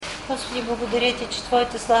Господи, благодаря Ти, че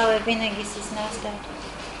Твоята слава е винаги с нас, Татко.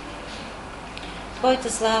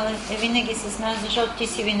 Твоята слава е винаги с нас, защото Ти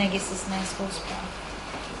си винаги с нас, Господи.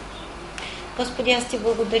 Господи, аз Ти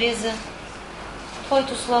благодаря за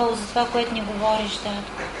Твоето слово, за това, което ни говориш,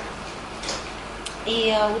 Татко.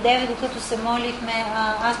 И одеве, докато се молихме,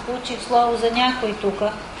 аз получих слово за някой тук.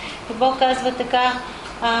 И Бог казва така,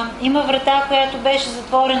 има врата, която беше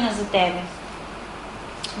затворена за тебе,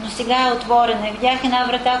 но сега е отворена. Видях една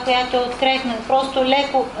врата, която е открехна. Просто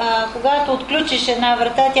леко, когато отключиш една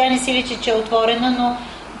врата, тя не си личи, че е отворена, но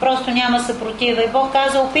просто няма съпротива. И Бог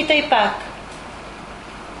каза, опитай пак.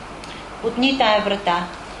 Отни тая врата.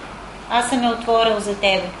 Аз съм я отворил за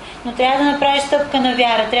тебе. Но трябва да направиш стъпка на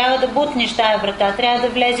вяра. Трябва да бутнеш тая врата. Трябва да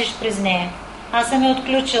влезеш през нея. Аз съм я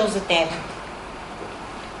отключил за тебе.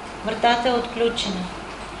 Вратата е отключена.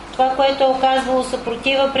 Това, което е оказвало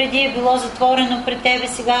съпротива преди, е било затворено пред тебе,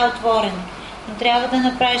 сега е отворено. Но трябва да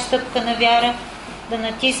направиш стъпка на вяра, да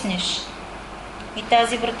натиснеш. И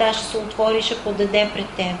тази врата ще се отвори и ще подаде пред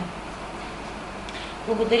тебе.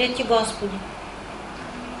 Благодаря Ти, Господи.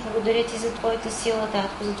 Благодаря Ти за Твоята сила,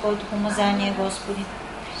 Татко, за Твоето помазание, Господи.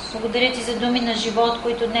 Благодаря Ти за думи на живот,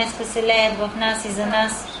 които днеска се леят в нас и за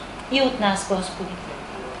нас и от нас, Господи.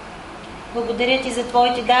 Благодаря Ти за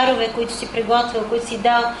Твоите дарове, които си приготвил, които си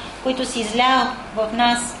дал, които си излял в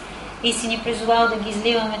нас и си ни призовал да ги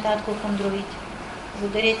изливаме, Татко, към другите.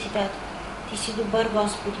 Благодаря Ти, Татко. Ти си добър,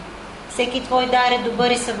 Господи. Всеки Твой дар е добър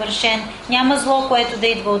и съвършен. Няма зло, което да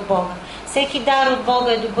идва от Бога. Всеки дар от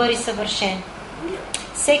Бога е добър и съвършен.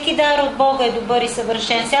 Всеки дар от Бога е добър и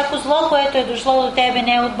съвършен. Всяко зло, което е дошло до тебе,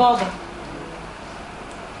 не е от Бога.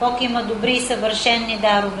 Бог има добри и съвършенни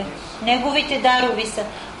дарове. Неговите дарови са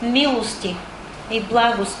милости и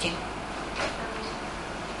благости.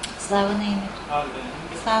 Слава на името.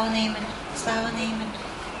 Слава на името. Слава на името.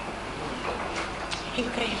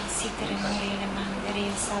 Хикрея ситере мориеле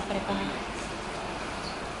мандерия сабребай.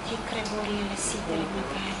 Хикре бориеле ситере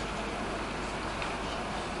магай.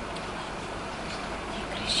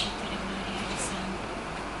 Хикре шитере мориеле сан.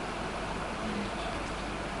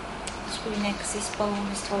 Господи, нека се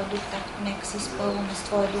изпълваме с Твоя дух, Татко. Нека се изпълваме с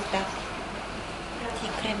Твоя дух, Татко. Ти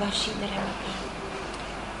креба шидере мака.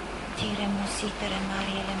 Ти ремоситере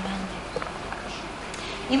мариеле манде.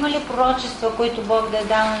 Има ли пророчества, които Бог да е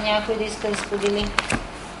дал на някой да иска да сподели?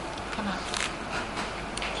 Хана.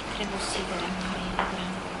 Ти кребосидере мариеле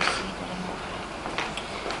гранокосидере мака.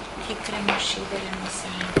 Ти кремошидере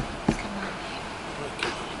масай.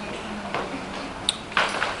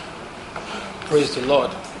 Praise the Lord.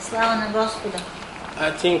 Слава на Господа.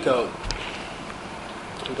 I think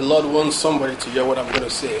the Lord wants somebody to hear what I'm going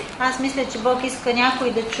to say. Аз мисля, че Бог иска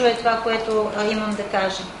някой да чуе това, което имам да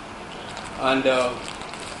кажа. And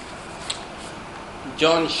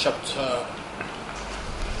John chapter,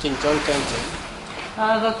 I think John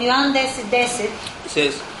 10:10. В Йоан 10:10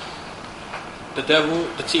 says, the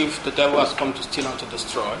devil has come to steal and to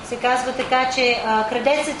destroy. се казва така, че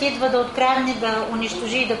крадецът идва да открадне, да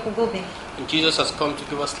унищожи и да погуби. And Jesus has come to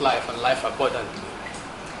give us life and life abundantly.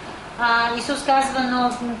 Исус казва,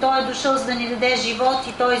 но Той е дошъл за да ни даде живот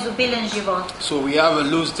и Той е изобилен живот. So we have a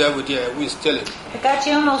loose devil there who is stealing. Така че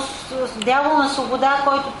имаме дявол на свобода,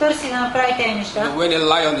 който търси да направи тези неща. When a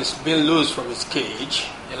lion is being loosed from his cage,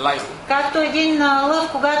 a lion. Както един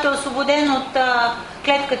лъв, когато е освободен от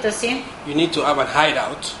клетката си, You need to have an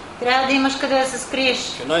hideout. трябва да имаш къде да се скриеш.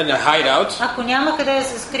 If you're not in a hideout, ако няма къде да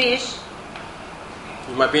се скриеш,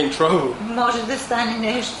 you might be in trouble. може да стане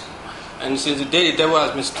нещо. And since the day the devil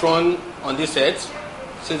has been thrown on this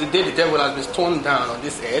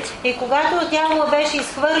earth, и когато дявола беше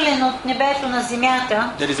изхвърлен от небето на земята,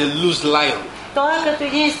 there is a loose lion. Той е като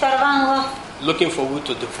един изтърван лъв. Looking for who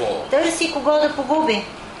to devour. Търси кого да погуби.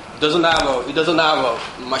 He doesn't have a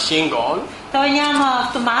machine gun. Той няма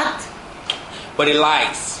автомат. But he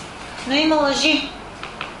lies. Но има лъжи.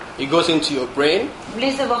 He goes into your brain.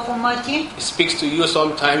 Влиза в ума ти. He speaks to you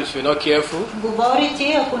sometimes if you're not careful. Говори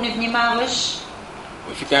ти, ако не внимаваш.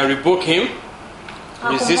 If you can rebuke him,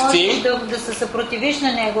 resist him. Ако можеш да се съпротивиш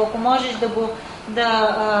на него, ако можеш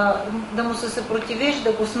да му се съпротивиш,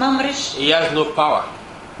 да го смъмриш. He has no power.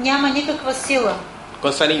 Няма никаква сила.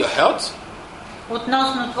 Concerning your health.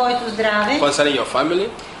 Относно твоето здраве. Concerning your family.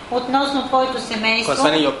 Относно твоето семейство.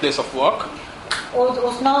 Concerning your place of work.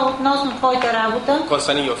 Относно твоята работа.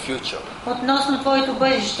 Concerning your future. Относно твоето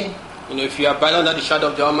бъдеще. You know, if you abide under the shadow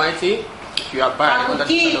of the Almighty, ако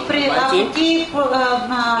ти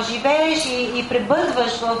живееш и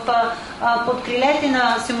пребъдваш под крилете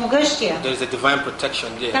на Всемогъщия,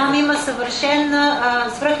 там има съвършена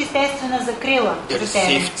свръхестествена закрила за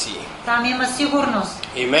тебе. Там има сигурност.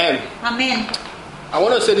 Amen. Амин. I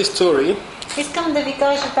want to say this story Искам да ви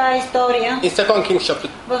кажа тази история. in 2 Kings chapter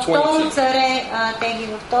Във Второ 20. царе, теги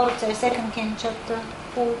във Второ царе, 2 King chapter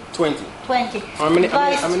 20. 20. How many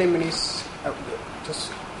 20. minutes? Just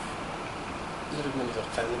a little minutes of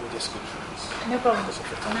time. Let me just go through this. No problem.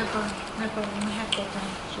 No problem. We have got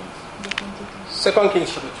time. Sure. 2 Kings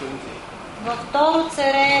chapter 20. Във Второ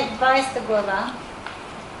царе, 20 глава.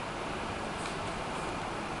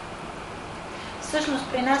 Всъщност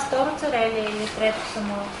при нас Второ царе или Трето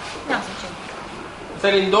Самуил? Няма значение.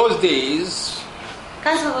 That in those days,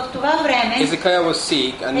 Казва, в това време Hezekiah was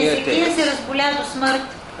sick and near Езекия се death. разболя до смърт.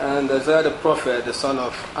 And Isaiah the prophet, the son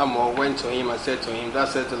of Amoz, went to him and said to him, "Thus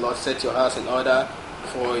says the Lord, set your house in order,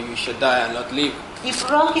 for you shall die and not live." И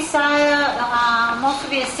пророк Исаия,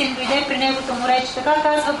 Амосовия син, дойде при него да му рече: така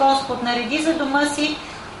казва Господ, нареди за дома си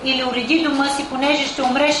или уреди дома си, понеже ще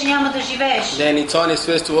умреш и няма да живееш. Then he turned his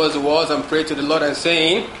face towards the walls and prayed to the Lord and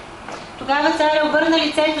saying, Тогава царя обърна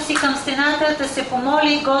лицето си към стената да се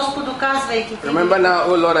помоли Господу, казвайки: ти, "Remember now,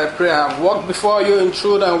 O Lord, I pray, I have walked before you in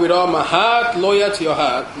truth and with all my heart, loyal to your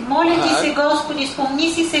heart. моля ти се, Господи,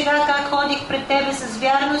 спомни си сега как ходих пред Тебе с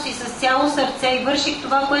вярност и с цяло сърце и върших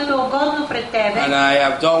това, което е угодно пред Тебе. And I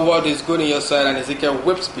have done what is good in your sight." And Ezekiel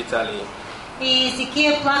wept bitterly. И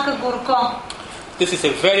Езекия плака горко. This is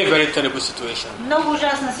a very, very terrible situation. Много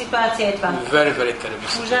ужасна ситуация е това. Very, very terrible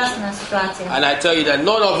situation. Ужасна ситуация. And I tell you that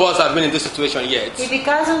none of us have been in this situation yet. И ви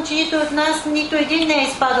казвам, че нито от нас, нито един не е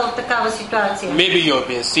изпадал в такава ситуация. Maybe you've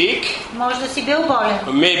been sick. Може да си бил болен.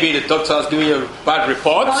 Or maybe the doctor has given you bad Може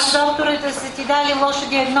reports. докторите да са ти дали лоша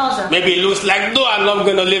диагноза. Maybe it looks like, no, I'm not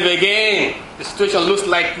going to live again. The situation looks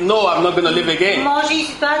like, no, I'm not going to live again. Може и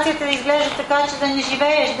ситуацията да изглежда така, че да не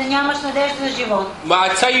живееш, да нямаш надежда за живот. But I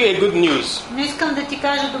tell you a good news. Но искам да ти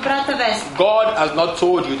кажа добрата вест. God has not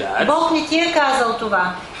told you that. Бог не ти е казал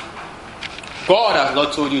това. God has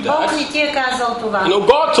not told you Бог that. не ти е казал това. You know,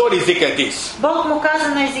 God told Ezekiel this. Бог му каза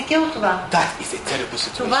на Езекил това. That is a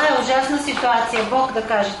terrible Това situation. е ужасна ситуация. Бог да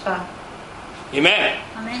каже това. Amen.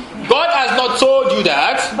 Амин. God has not told you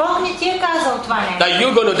that, Бог не ти е казал това не. that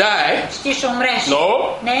you're going to die. Че ти ще умреш. No.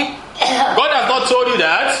 Не. God has not told you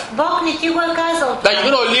that, Бог не ти го е казал that това. you're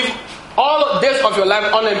going to live all days of your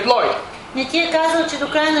life unemployed. Не ти е казал, че до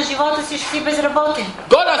края на живота си ще си безработен.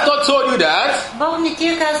 God has not told you that, Бог не ти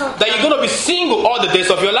е казал that you're going to be single all the days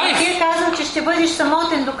of your Не ти life. е казал, че ще бъдеш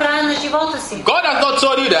самотен до края на живота си. God has not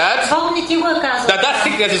told you that, Бог не ти го е казал, that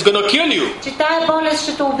sickness is going to kill you. че тая болест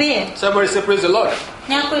ще те убие. Somebody say, praise the Lord.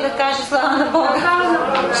 Някой да каже слава на Бога.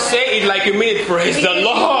 Say it like you mean it, praise the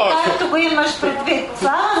Lord. Както го имаш предвид.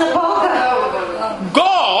 Слава на Бога.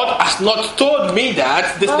 God has not told me that,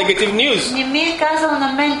 this negative news. Не ми е казал на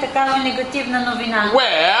мен такава негативна новина.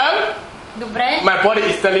 Well, Добре, my body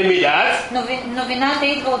is telling me that. новината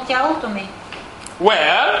идва от тялото ми.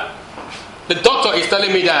 Well, the doctor is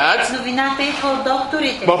telling me that. Новината идва от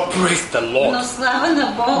докторите. But praise the Но Lord. слава на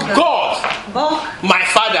Бога. God, Бог, my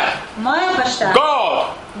Father, моя баща. God,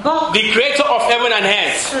 Бог, the creator of heaven and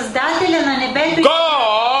earth. създателя на небето и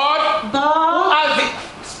God, Бог, as the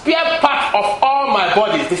spare part of all my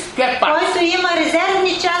bodies, the spare part. който има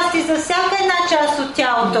резервни части за всяка една част от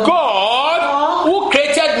тялото. God, who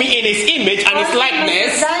created me in His image and His Който ме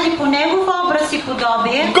likeness. създаде по негов образ и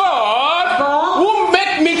подобие. God, who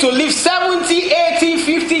made me to live 70, 80,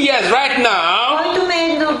 50 years right now, Който ме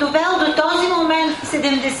е довел до този момент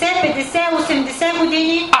 70, 50, 80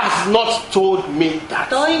 години. has not told me that.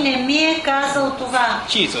 Той не ми е казал това.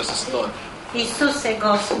 Jesus is Lord. Исус е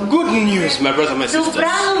Господ. Good news, my brothers and my sisters.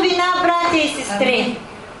 Добра новина, братя и сестри.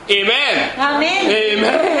 Amen. Амин.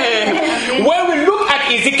 Amen. When we look at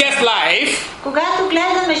Ezekiel's life, Когато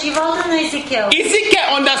гледаме живота на Езекил, Ezekiel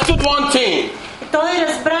understood one thing. той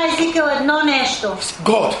разбра Езекил едно нещо.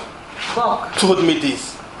 God Бог. told me this.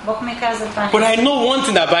 Бог ми каза това. But I know one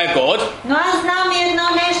thing about God. Но аз знам и едно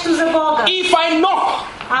нещо за Бога. If I knock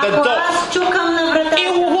the Ако door, аз чукам на вратата, He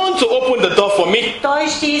will want to open the door for me. той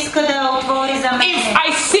ще иска да я отвори за If мен.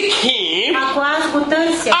 I seek Him, Ако аз го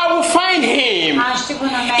търся, I will find Him. аз ще го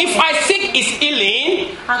If намеря. I seek His healing,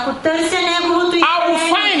 Ако търся неговото I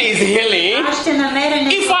will find изцеление, His healing. аз ще намеря If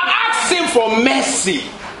неговото. I ask Him for mercy,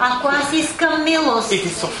 Ако аз искам милост, it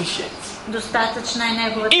is sufficient. достатъчна е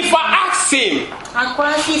неговата. If I ask Him, Ако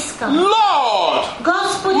аз искам, Lord,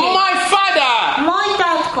 Господи, my Father, мой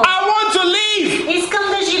татко, I want to live. искам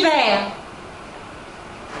да живея.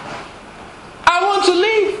 I want to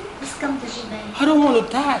live. Искам да живея. I don't want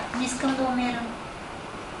to die. Не искам да умирам.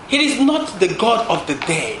 It is not the God of the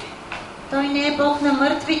dead. Той не е Бог на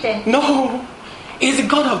мъртвите. No. He's the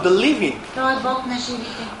God of the living. Той е Бог на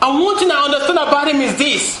живите. And one thing I understand about him is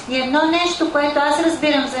this. И едно нещо, което аз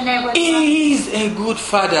разбирам за него е това. He is a good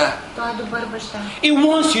father. Той е добър баща. He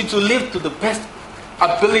wants you to live to the best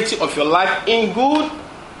ability of your life in good,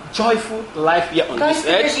 joyful life here on Той this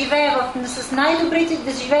иска да earth. живее с най-добрите,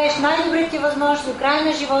 да живееш най-добрите възможности до края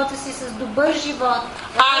на живота си с добър живот.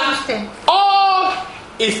 Радостен. All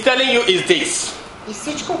he's telling you is this. И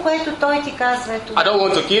всичко, което той ти казва е I това. don't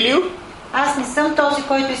want to kill you, Аз не съм този,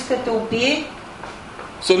 който иска да те убие.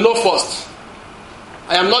 so no first.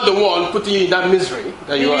 I am not the one putting you in that misery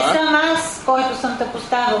that И you не are. съм аз, който съм те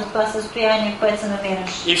поставил в това състояние, в което се намираш.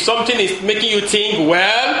 If something is making you think,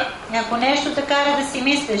 well, И ако нещо те кара да си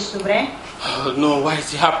мислиш, добре, oh, no, why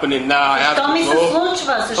is it happening now? I have защо ми to се go.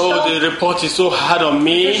 случва? Oh, Защо? the report is so hard on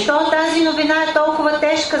me. Защо тази новина е толкова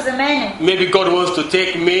тежка за мене? Maybe God wants to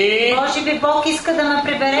take me. Може би Бог иска да ме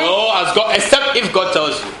прибере? No, as God, except if God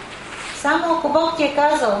tells you. Само ако Бог ти е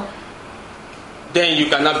казал, Then you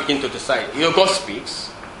cannot begin to decide. You know, God speaks.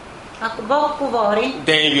 ако Бог говори,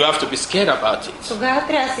 Then you have to be scared about it. тогава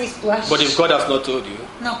трябва да се изплашиш. But if God has not told you,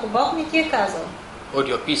 Но ако Бог не ти е казал,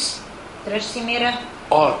 hold your peace. дръж си мира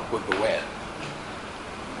All will be well.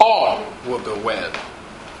 All will be well.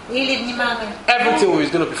 или внимавай. Everything is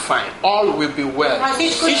going to be fine. All will be well. А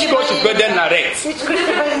всичко Всичко ще бъде наред. Всичко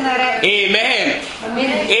ще бъде наред. Amen.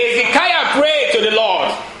 Амин. Ezekiel prayed to the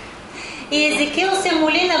Lord. И Езекил се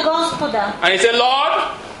моли на Господа. And he said, Lord,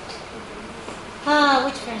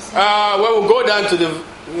 Which verse? when we go down to the...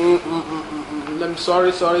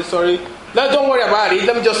 sorry. Don't worry about it.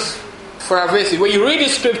 Let me just paraphrase it. When you read the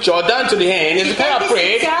scripture down to the end, Ezekiel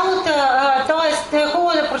prayed. Цялата, т.е. е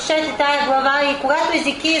хубаво да прочете тая глава и когато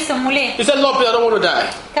Езекия се моли, He said, Lord, please, I don't want to die.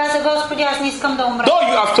 каза Господи, аз не искам да умра. Though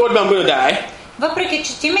you have told me I'm going to die, Въпреки,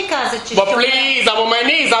 че ти ми каза, че but ще умра. please, I'm on my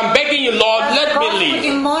knees. I'm begging you, Lord, let me Господи,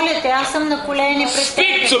 live. моля те, аз съм на колени пред Speak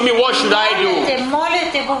тебе. to me, what should I do? Моля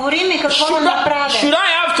те, говори ми какво да направя. Should I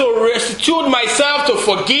have to restitute myself to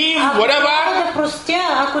forgive, Ако whatever? трябва да простя,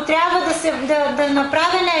 ако трябва да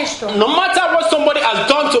направя нещо, No matter what somebody has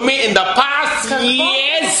done to me in the past какво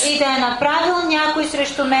years, и да е направил някой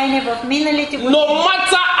срещу мене в миналите години, no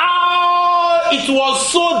matter how it was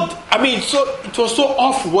it was so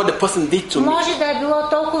awful what the person did to me. може да е било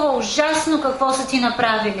толкова ужасно какво са ти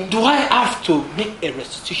направили. Do I have to make a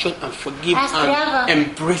restitution and forgive Аз трябва,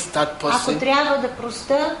 and embrace that ако person? трябва да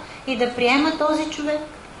простя и да приема този човек,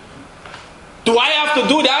 Do I have to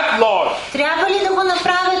do that, Lord? трябва ли да го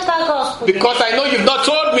направя това, Господи? Because I know you've not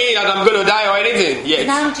told me that I'm going to die or anything yet.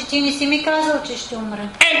 Знам, че ти не си ми казал, че ще умра.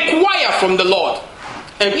 Enquire from the Lord.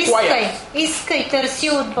 Искай, търси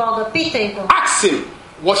от Бога, питай го. Ask him,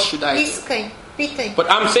 what should I do? Искай, питай. But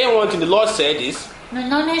I'm saying one thing, the Lord said is, Но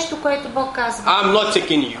едно нещо, което Бог казва. I'm not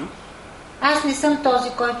taking you. Аз не съм този,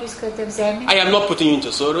 който иска да те вземе. I am not putting you into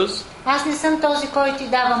sorrows. Аз не съм този, който ти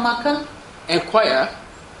дава мъка. Enquire,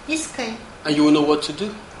 Искай. and you will know what to do.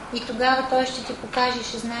 И тогава той ще ти покаже,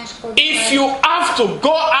 ще знаеш какво да If правиш. you have to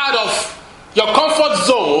go out of your comfort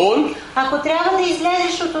zone Ако трябва да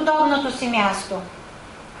излезеш от удобното си място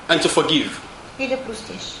and to forgive, и да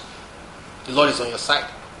простиш, the Lord is on your side.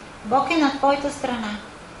 Бог е на твоята страна.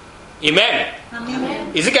 Amen.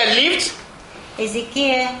 Амин. Ezekiel lived.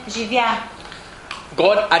 Езекия живя.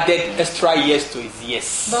 God added extra years to his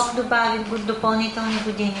years. Бог добави допълнителни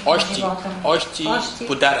години в живота му. Още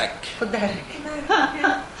подарък. Подарък.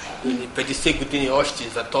 50 години още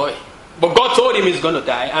за той. But God told him he's going to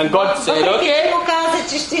die, and God said, Въпреки, че okay, му каза,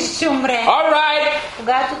 че ще умре. all right,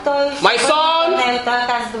 Когато той My son, той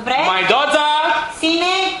каза, добре, my daughter,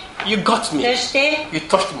 сине, you got me. дъще, You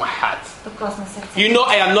touched my heart. докосна сърце. You know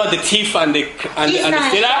I am not the thief and the Ти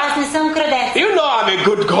знаеш, stealer. аз не съм крадец. You know I'm a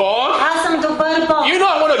good God. Аз съм добър Бог. You know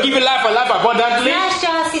I want to give you life and life abundantly. Знаеш, че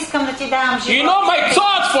аз искам да ти давам You живот. know my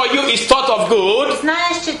thought for you is thought of good,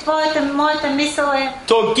 Знаеш, че моята мисъл е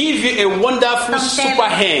to give you a wonderful Към тебе. super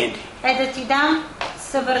hand. да ти дам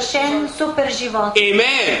съвършен супер живот.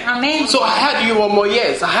 Amen. Amen. So I had you 1 more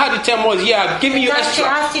years. I had you 10 more years. I've given you Така че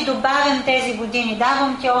extra. аз ти добавям тези години.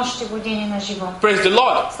 Давам ти още години на живот. Praise the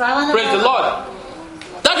Lord. Слава на Praise the Бога. Lord.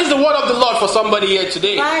 That is the word of the Lord for somebody here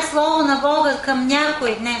today. Това е слово на Бога към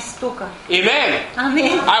някой днес тук. Amen.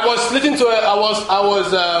 Амин. I was listening to it.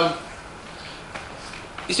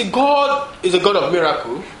 You see, God is a God of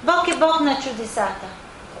miracle. Бог е Бог на чудесата.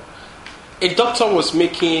 A doctor was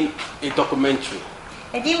making a documentary.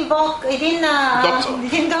 Един Доктор.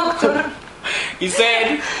 доктор He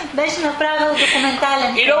said, беше направил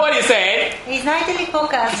документален. you know what he said? И знаете ли какво He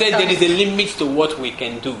каза? said there is a limit to what we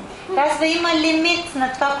can do. Казва, има лимит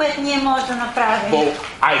на това, което ние може да направим. But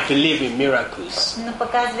I believe in miracles. Но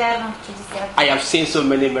пък аз вярвам в чудесата. I have seen so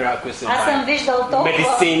many miracles in Аз съм my виждал толкова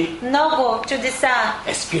medicine много чудеса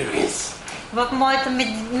experience. в моята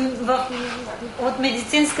от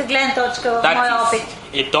медицинска гледна точка, в That моя опит.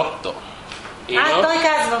 is a doctor. You А know? той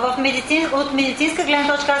казва, от медицинска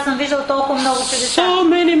гледна точка аз съм виждал толкова много чудеса. So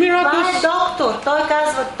many Това е miracles. доктор. Той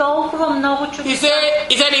казва толкова много He чудеса.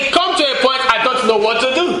 said it come to a point I don't know what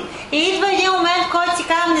to do. И идва един момент, в който си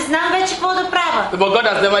казвам, не знам вече какво да правя. But God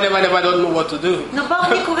has never don't know what to do. Но Бог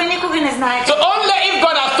никога не знае. So only if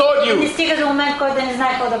God has told Не you, стига до момент, който да не знае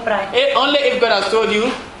какво да прави. only if God has told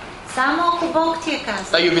you Само ако Бог ти е казал,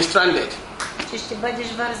 that you'll be stranded, че ще бъдеш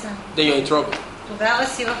вързан, then you're in trouble. тогава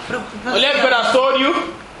си в Only if God has told you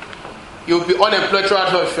you'll be unemployed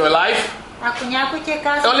throughout of your life. Ако някой ти е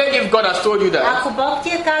казал, Only if God has told you that, ако Бог ти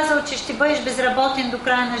е казал, че ще бъдеш безработен до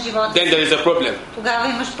края на живота, then there is a problem. тогава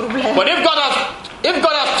имаш проблем. But if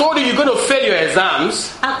God has told you you're going to fail your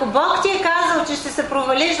exams, Ако Бог ти е казал, че ще се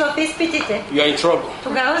провалиш в изпитите, you're in trouble.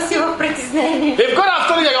 тогава си в притеснение. If God has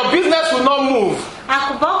told you that your business will not move,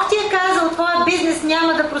 Ако Бог ти е казал, твоя бизнес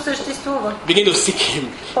няма да просъществува, begin to seek Him.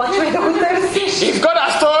 почвай да го търсиш. If God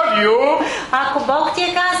has told you Ако Бог ти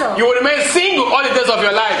е казал, you will remain single all the days of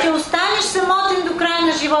your life, ще останеш самотен до края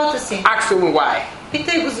на живота си, ask Him why.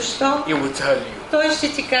 питай го защо. He will tell you. Той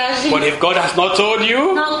ще ти каже. But if God has not told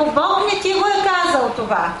you, Но ако Бог не ти го е казал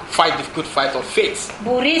това, fight the good fight of faith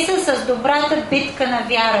бори се с добрата битка на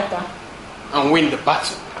вярата and win the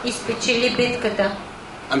battle и спечели битката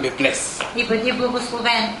and be blessed и бъди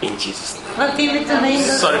благословен. in Jesus' name. В името на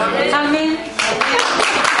Исус. Sorry. Амин.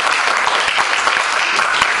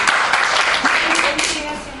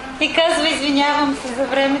 И казва, извинявам се за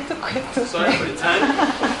времето, което... Sorry for the time.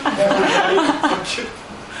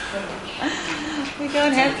 We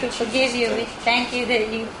don't have to forgive you. We thank you that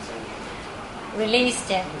you released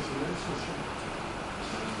it.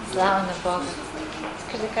 Слава на Бога.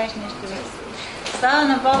 Искаш да кажеш нещо? Слава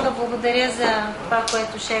на Бога, благодаря за това,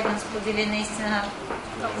 което Шеган сподели, наистина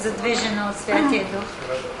задвижено от Святия Дух.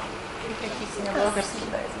 Ти си на български.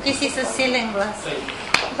 Ти си със силен глас.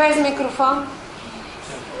 Без микрофон.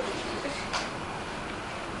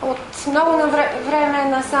 От много време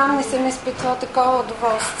насам не съм изпитвала такова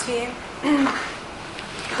удоволствие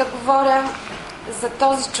да говоря за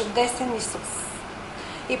този чудесен Исус.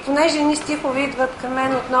 И понеже ни стихове идват към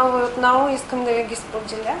мен отново и отново, искам да ви ги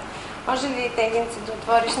споделя. Може ли, Тегинци, да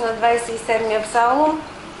отвориш на 27-я псалом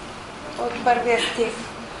от първия стих?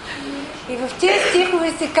 И в тия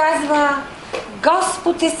стихове се казва: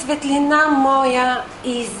 Господ е светлина моя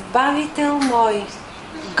и избавител мой.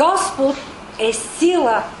 Господ е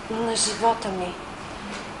сила на живота ми.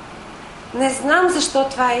 Не знам защо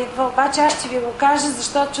това идва, обаче аз ще ви го кажа,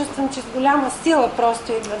 защото чувствам, че с голяма сила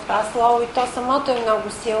просто идва това слово и то самото е много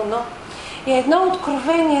силно. И едно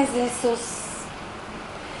откровение за Исус.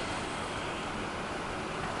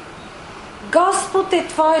 Господ е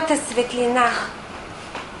твоята светлина.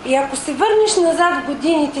 И ако се върнеш назад в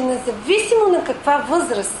годините, независимо на каква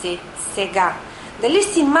възраст си сега, дали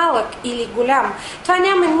си малък или голям, това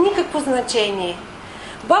няма никакво значение.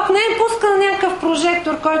 Бог не е пускал някакъв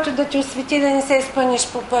прожектор, който да ти освети да не се спънеш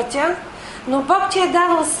по пътя, но Бог ти е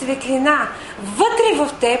давал светлина вътре в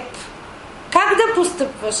теб, как да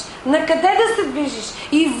постъпваш, на къде да се движиш.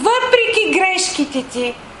 И въпреки грешките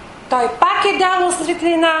ти, Той пак е давал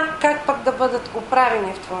светлина, как пък да бъдат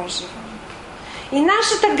оправени в твоя живот. И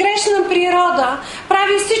нашата грешна природа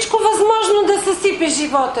прави всичко възможно да съсипе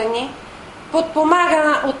живота ни,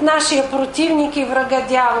 подпомагана от нашия противник и врага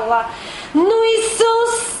дявола. Но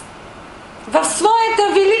Исус в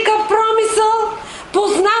своята велика промисъл,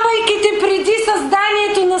 познавайки те преди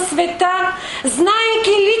създанието на света,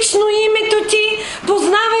 знаейки лично името ти,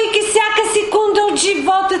 познавайки всяка секунда от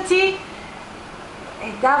живота ти,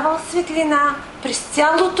 е давал светлина през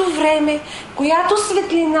цялото време, която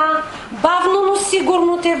светлина бавно, но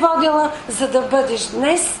сигурно те е водила, за да бъдеш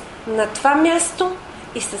днес на това място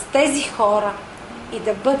и с тези хора и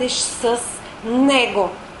да бъдеш с Него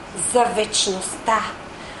за вечността.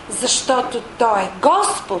 Защото Той е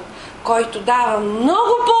Господ, който дава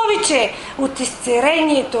много повече от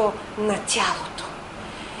изцерението на тялото.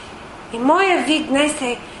 И моя вик днес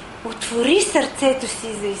е: отвори сърцето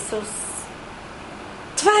си за Исус.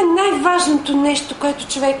 Това е най-важното нещо, което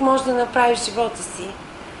човек може да направи в живота си.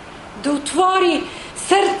 Да отвори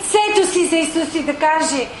сърцето си за Исус и да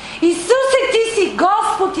каже: Исусе, ти си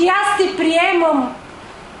Господ и аз те приемам.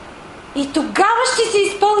 И тогава ще се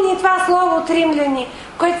изпълни това слово от Римляни,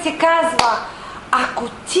 което се казва: ако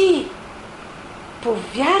ти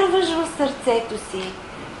повярваш в сърцето си,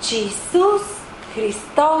 че Исус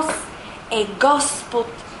Христос е Господ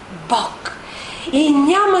Бог. И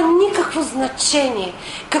няма никакво значение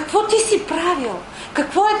какво ти си правил,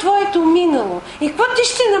 какво е твоето минало и какво ти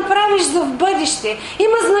ще направиш за в бъдеще.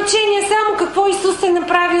 Има значение само какво Исус е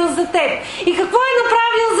направил за теб. И какво е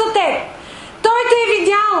направил за теб? Той те е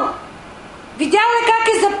видял. Видял е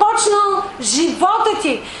как е започнал живота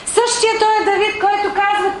ти. Същия той е Давид, който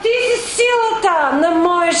казва: ти си силата на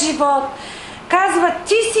моя живот. Казва: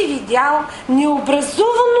 ти си видял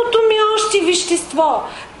необразуваното ми още вещество,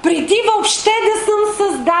 преди въобще да съм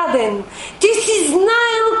създаден. Ти си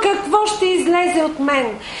знаел какво ще излезе от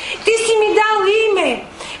мен. Ти си ми дал име,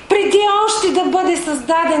 преди още да бъде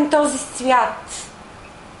създаден този свят.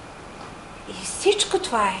 И всичко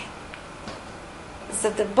това е,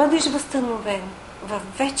 за да бъдеш възстановен в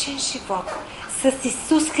вечен живот с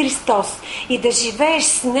Исус Христос и да живееш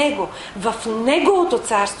с Него, в Неговото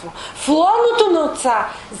царство, в лоното на Отца,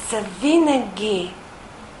 завинаги.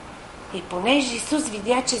 И понеже Исус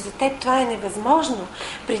видя, че за теб това е невъзможно,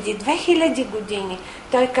 преди 2000 години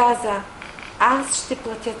Той каза: аз ще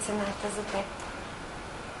платя цената за теб.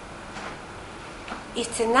 И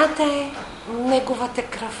цената е Неговата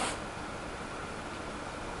кръв.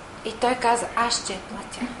 И Той каза: аз ще я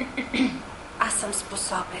платя. Аз съм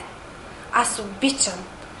способен. Аз обичам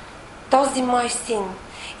този мой син.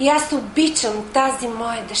 И аз обичам тази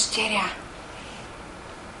моя дъщеря.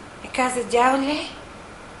 И каза: дяволе,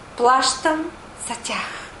 плащам за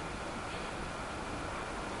тях.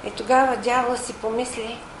 И тогава дявол си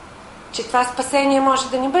помисли, че това спасение може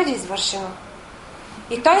да не бъде извършено.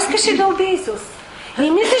 И той искаше да убие Исус.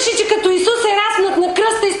 И мислеше, че като Исус е раснат на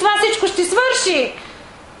кръста и с това всичко ще свърши.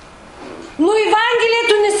 Но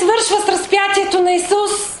Евангелието не свършва с разпятието на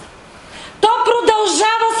Исус. То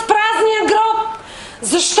продължава с празния гроб,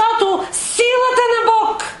 защото силата на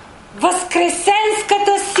Бог,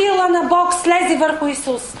 възкресенската сила на Бог слезе върху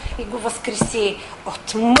Исус и го възкреси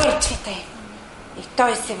от мъртвите. И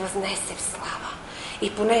Той се възнесе в слава.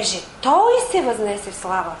 И понеже Той се възнесе в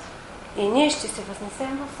слава, и ние ще се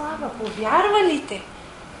възнесем в слава. Повярвалите?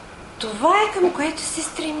 Това е към което се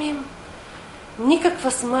стремим.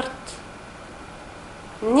 Никаква смърт,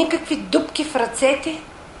 никакви дупки в ръцете,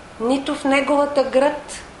 нито в неговата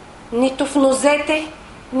гръд, нито в нозете,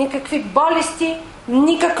 никакви болести,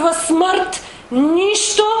 никаква смърт,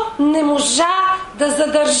 нищо не можа да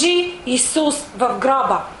задържи Исус в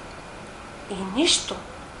гроба. И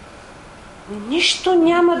нищо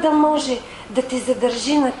няма да може да те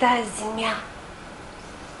задържи на тая земя.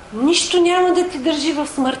 Нищо няма да те държи в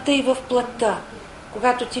смъртта и в плътта.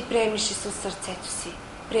 Когато ти приемеш Исус в сърцето си,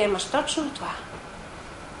 приемаш точно това.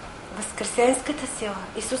 Възкресенската сила.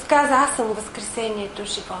 Исус каза: аз съм възкресението и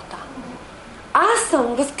живота. Аз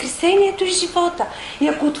съм възкресението и живота. И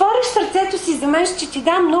ако отвориш сърцето си за мен, ще ти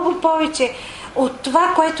дам много повече от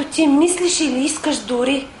това, което ти мислиш или искаш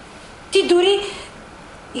дори. Ти дори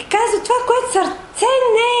и казва това, което сърце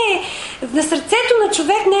не е, на сърцето на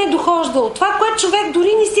човек не е дохождало. Това, което човек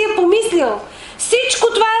дори не си е помислил. Всичко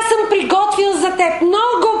това съм приготвил за теб.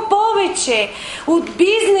 Много повече от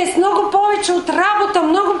бизнес, много повече от работа,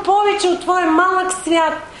 много повече от твоя малък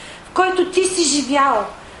свят, в който ти си живял.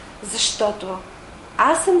 Защото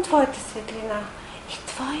аз съм твоята светлина и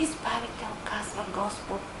твой избавител, казва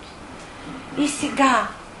Господ. И сега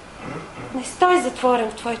не стой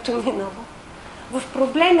затворен в твоето минало, в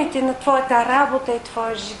проблемите на твоята работа и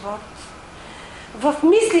твоя живот, в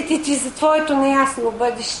мислите ти за твоето неясно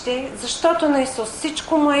бъдеще, защото на Исус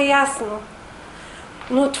всичко му е ясно.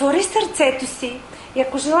 Но отвори сърцето си и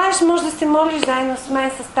ако желаеш, може да се молиш заедно с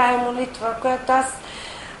мен с тая молитва, която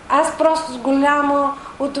аз просто с голямо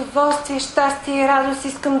удоволствие, щастие и радост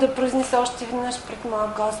искам да произнеса още веднъж пред моя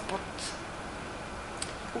Господ.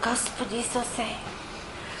 Господи Исусе,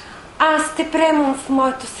 аз те приемам в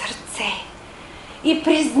моето сърце и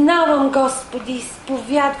признавам, Господи,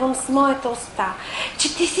 изповядвам с моята уста,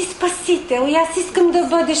 че Ти си Спасител и аз искам да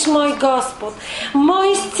бъдеш мой Господ,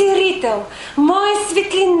 мой изцелител, моя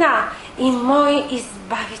светлина и мой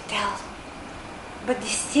избавител. Бъди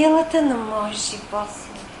силата на мой живот.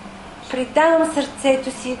 Предавам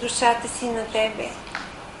сърцето си и душата си на Тебе.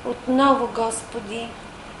 Отново, Господи,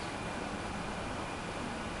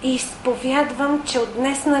 и изповядвам, че от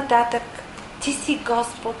днес нататък Ти си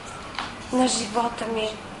Господ на живота ми,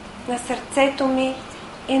 на сърцето ми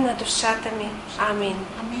и на душата ми. Амин.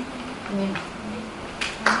 Амин. Амин.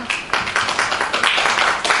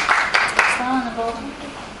 Слава на Бога.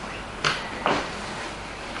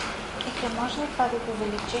 И Може ли това да го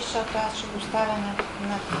увеличиш, защото аз ще го ставя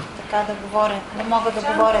на така да говоря, да мога да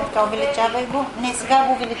говоря така, увеличавай го. Не, сега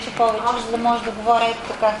го увеличи повече, за да може да говоря ето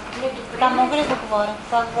така. Така мога ли да говоря?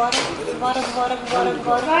 Това говоря.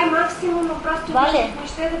 Това е максимум, но просто не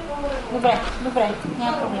ще да помогна. Добре,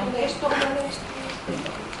 няма проблем.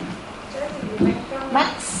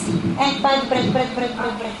 Макс? Това е добре.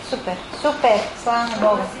 Супер, слава на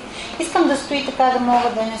Бога. Искам да стои така, да мога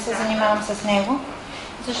да не се занимавам с него,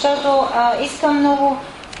 защото искам много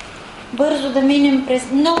бързо да минем през...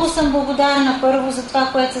 Много съм благодарна първо за това,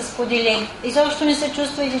 което са сподели. Изобщо не се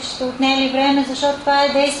чувствайте, че сте отнели време, защото това е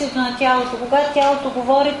действието на тялото. Когато тялото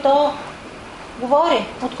говори, то говори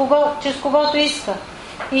чрез когото иска.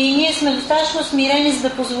 И ние сме достатъчно смирени, за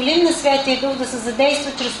да позволим на Святия Дух да се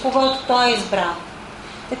задейства чрез когото Той е избрал.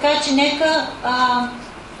 Така че нека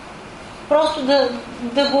просто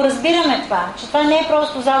да го разбираме това, че това не е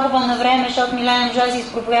просто загуба на време, защото Милена можа да си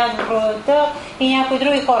изпроповядва проповедта и някои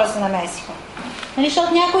други хора се намесиха.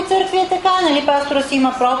 Защото някои църкви е така, пастора си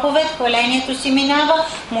има проповед, хвалението си минава,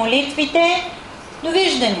 молитвите,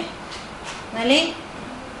 довиждане.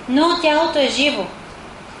 Но тялото е живо.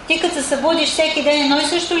 Ти като се събудиш всеки ден, едно и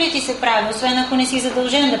също ли ти се прави, освен ако не си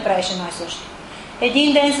задължен да правиш едно и също.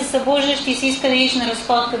 Един ден се събуждаш, ти си иска да идиш на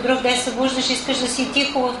разходка, друг ден се събуждаш, искаш да си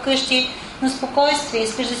тихо вкъщи на спокойствие,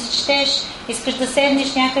 искаш да си четеш, искаш да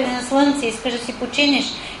седнеш някъде на слънце, искаш да си починеш,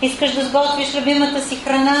 искаш да сготвиш любимата си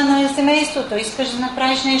храна на семейството, искаш да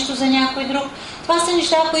направиш нещо за някой друг. Това са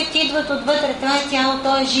неща, които идват отвътре. Това е тяло,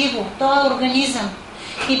 то е живо, то е организъм.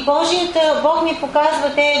 И Бог ми показва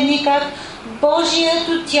тези дни как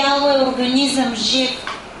Божието тяло е организъм жив.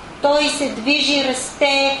 Той се движи,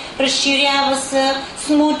 расте, разширява се,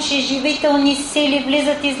 смучи, живителни сили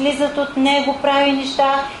влизат, излизат от него, прави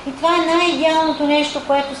неща. И това е най-идеалното нещо,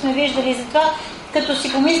 което сме виждали. Затова, като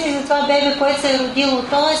си помисли за това бебе, което се е родило,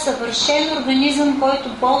 то е съвършен организъм, който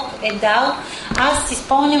Бог е дал. Аз си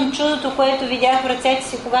спомням чудото, което видях в ръцете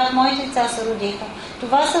си, когато моите деца се родиха.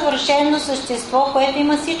 Това съвършено същество, което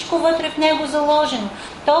има всичко вътре в него заложено.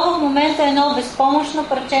 То в момента е едно безпомощно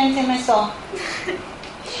парченце месо.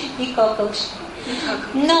 И кокълче.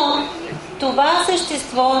 Но това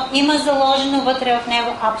същество има заложено вътре в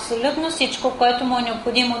него абсолютно всичко, което му е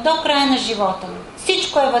необходимо до края на живота му.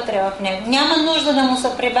 Всичко е вътре в него. Няма нужда да му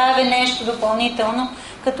се прибави нещо допълнително,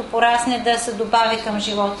 като порасне да се добави към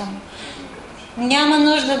живота му. Няма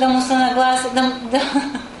нужда да му се наглася,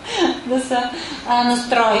 да се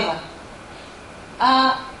настройва.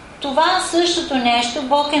 Това същото нещо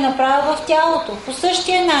Бог е направил в тялото. По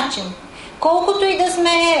същия начин. Колкото и да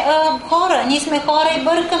сме хора, ние сме хора и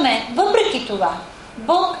бъркаме. Въпреки това,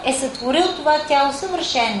 Бог е сътворил това тяло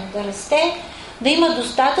съвършено, да расте, да има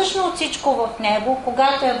достатъчно от всичко в него,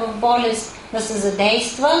 когато е в болест да се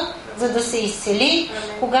задейства, за да се изцели,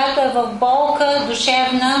 когато е в болка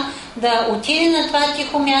душевна, да отиде на това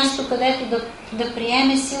тихо място, където да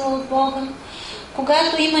приеме сила от Бога,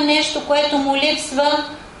 когато има нещо, което му липсва,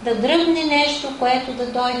 да дръпне нещо, което да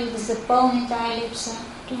дойде да запълни тая липса.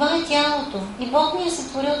 Това е тялото. И Бог ни е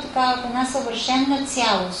сътворил така в една съвършена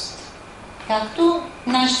цялост. Както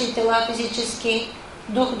нашите тела физически,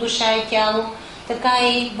 дух, душа и тяло, така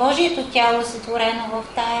и Божието тяло е сътворено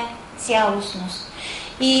в тая цялостност.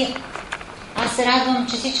 И аз се радвам,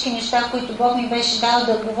 че всички неща, които Бог ми беше дал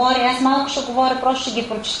да говоря, аз малко ще говоря, просто ще ги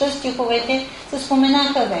прочета стиховете, се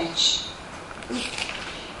споменаха вече.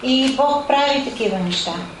 И Бог прави такива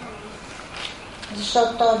неща.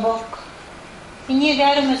 Защото Той е Бог. И ние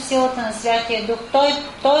вярваме в силата на Святия Дух.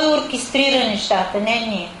 Той оркестрира нещата, не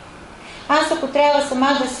ние. Аз ако трябва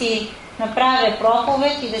сама да си направя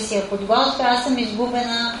проповед и да си я подготвя, аз съм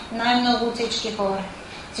изгубена най-много от всички хора.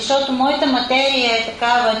 Защото моята материя е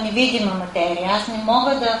такава невидима материя. Аз не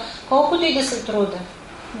мога да, колкото и да се труда,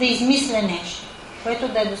 да измисля нещо, което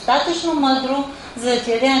да е достатъчно мъдро, за да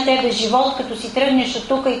ти даде на тебе живот, като си тръгнеш от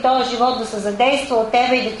тук и този живот да се задейства от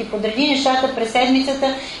тебе и да ти подреди нещата през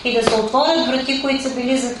седмицата и да се отворят врати, които са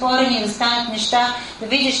били затворени, да станат неща, да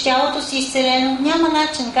видиш тялото си изцелено. Няма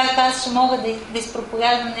начин как аз ще мога да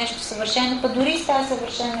изпроповядвам нещо съвършено, па дори с тази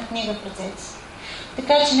съвършена книга в ръцете си.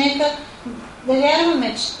 Така че нека да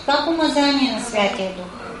вярваме, че това помазание на Святия Дух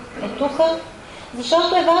е тук,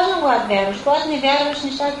 защото е важно, когато вярваш. Когато не вярваш,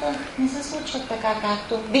 нещата не се случват така,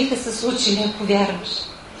 както биха се случили, ако вярваш.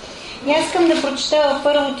 И аз искам да прочета в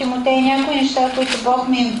 1 Тимотей някои неща, които Бог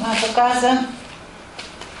ми показа.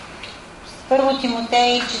 1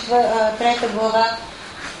 Тимотей, 3 глава,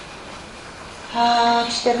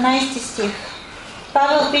 14 стих.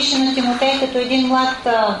 Павел пише на Тимотей като един млад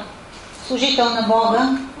служител на Бога.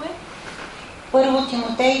 1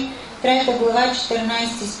 Тимотей, 3 глава,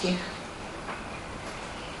 14 стих.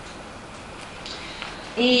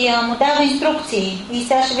 и му дава инструкции. И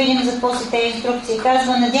сега ще видим за какво са тези инструкции.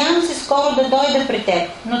 Казва: надявам се скоро да дойда при теб,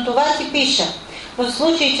 но това ти пиша, в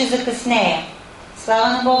случай, че закъснея. Слава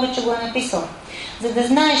на Бога, че го е написал. За да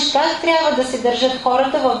знаеш как трябва да се държат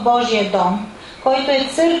хората в Божия дом, който е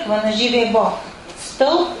църква на живия Бог,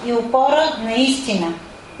 стълб и опора на истина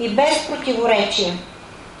и без противоречие.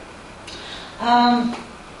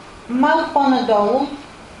 Малко по-надолу,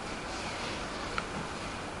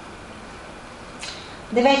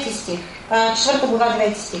 9 стих, 4 глава,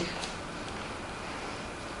 9 стих.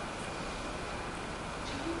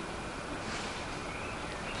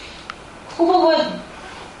 Хубаво е,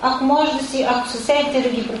 ако може ако се седите да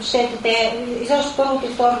ги прочетете, те, изобщо първото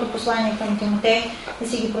и второто послание към Тимотей, да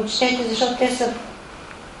си ги прочетете, защото те са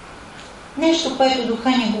нещо, което Духа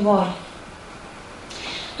ни говори.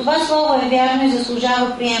 Това слово е вярно и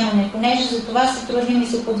заслужава приемане, понеже за това се трудим и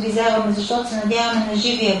се подвизаваме, защото се надяваме на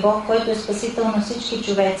живия Бог, който е спасител на всички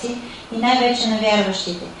човеци и най-вече на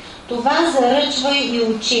вярващите. Това заръчва и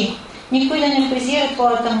учи. Никой да не презира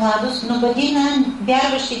твоята младост, но бъди на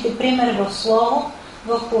вярващите пример в слово,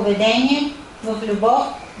 в поведение, в любов,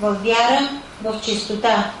 в вяра, в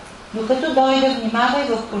чистота. Докато дойда, внимавай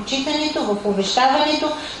в прочитането, в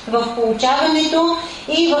увещаването, в получаването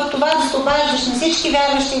и в това да се обаждаш на всички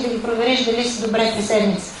вярващи и да ги провериш дали са добре при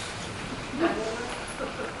седмица.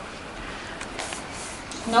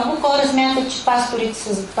 Много хора смятат, че пасторите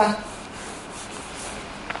са за това.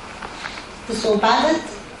 Да се обадят,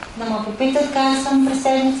 да ме попитат как съм през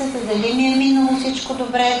седмицата, дали ми е минало всичко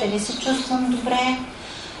добре, дали се чувствам добре.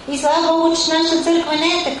 И слава Богу, че нашата църква не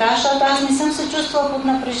е така, защото аз не съм се чувствала под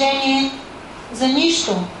напрежение за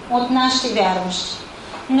нищо от нашите вярващи.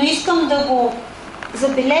 Но искам да го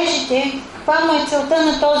забележите, каква му е целта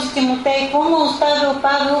на този Тимотей, какво му е оставил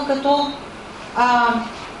Павел като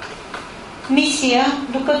мисия,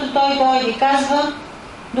 докато той дойде. Казва: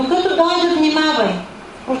 докато дойде, внимавай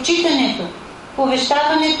в прочитането, в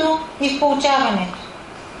повещаването и в получаването.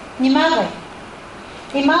 Внимавай.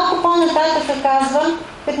 И малко по-нататък казва,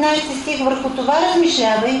 15 стих: върху това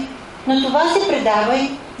размишлявай, на това се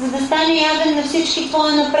предавай, за да стане явен на всички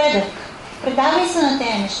твоя напредък. Предавай се на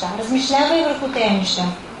тези неща, размишлявай върху тези неща.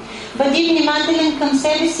 Бъди внимателен към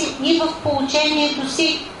себе си и в получението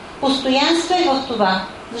си. Постоянствай в това,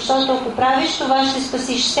 защото ако правиш това, ще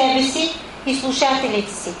спасиш себе си и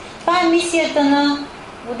слушателите си. Това е мисията на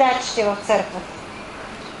водачите в църквата.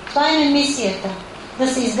 Това е мисията. Да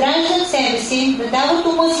се изграждат себе си, да дават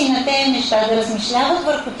ума си на тези неща, да размишляват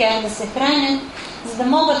върху тях, да се хранят, за да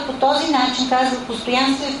могат по този начин, казва,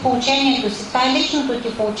 постоянство в получението си. Това е личното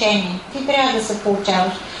ти получение. Ти трябва да се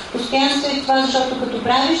получаваш. Постоянство в това, защото като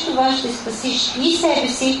правиш това, ще спасиш и себе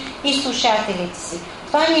си, и слушателите си.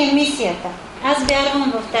 Това ни е мисията. Аз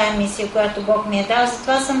вярвам в тая мисия, която Бог ми е дал,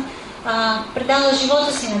 затова съм предала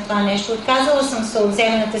живота си на това нещо. Отказала съм се от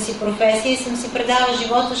земната си професия и съм си предала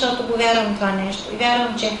живота, защото го вярвам това нещо. И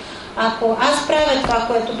вярвам, че ако аз правя това,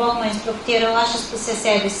 което Бог ме е инструктирал, аз ще спася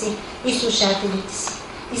себе си и слушателите си.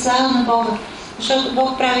 И слава на Бога, защото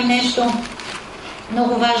Бог прави нещо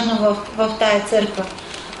много важно в тая църква.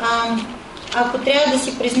 Ако трябва да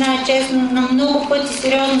си призная честно, на много пъти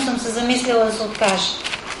сериозно съм се замислила да се откажа.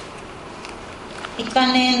 И това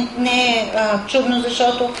не е чудно,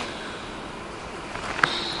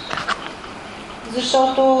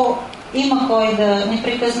 защото има кой да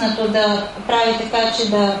непрекъснато да прави така, че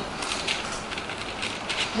да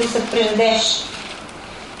се предадеш.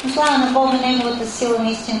 Но слава на Бога, неговата сила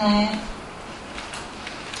наистина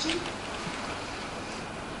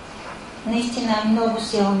е много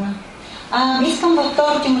силна. Искам във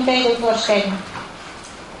 2 Тимотей да отворя седно.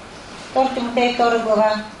 2 Тимотей, 2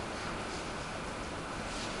 глава.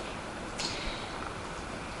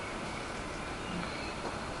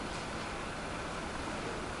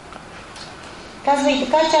 Казва: и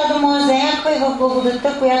така, чадо мое, заяквай в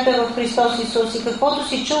благодатта, която е в Христос Исус, и каквото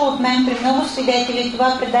си чул от мен при много свидетели,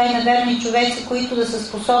 това предай на верни човеци, които да са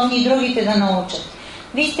способни и другите да научат.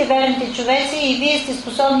 Вие сте верните човеци и вие сте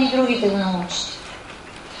способни и другите да научите.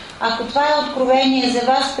 Ако това е откровение за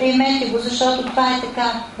вас, приемете го, защото това е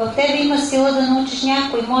така. В тебе има сила да научиш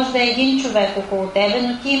някой. Може да е един човек около тебе,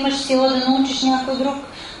 но ти имаш сила да научиш някой друг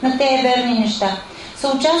на тези верни неща.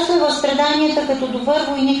 Съучаствай в страданията като добър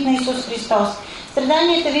войник на Исус Христос.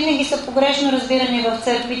 Страданията винаги са погрешно разбирани в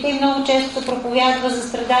църквите и много често се проповядва за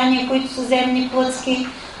страдания, които са земни, плътски,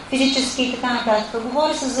 физически и така нататък.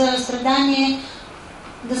 Говори се за страдание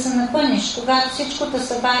да се напънеш, когато всичко те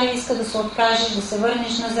събаря, иска да се откажеш, да се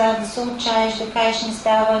върнеш назад, да се отчаеш, да кажеш не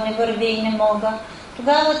става, не върви и не мога.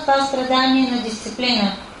 Тогава това страдание на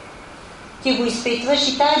дисциплина. Ти го изпитваш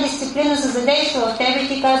и тая дисциплина се задейства в тебе и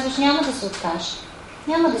ти казваш: няма да се откажеш.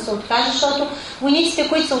 Няма да се откаже, защото войниците,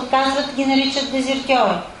 които се отказват, ги наричат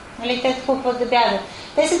дезертьори. Нали, те хупват да бягат.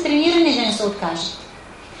 Те са тренирани да не се откажат.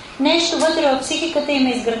 Нещо вътре в психиката им е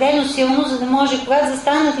изградено силно, за да може, когато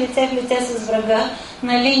застанат лице в лице с врага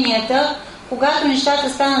на линията, когато нещата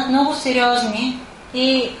станат много сериозни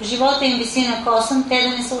и живота им виси на косъм, те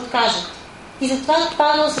да не се откажат. И затова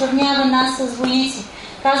Павел сравнява нас с войници.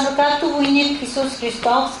 Казва, както войник Исус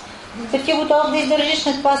Христос, да ти готов да издържиш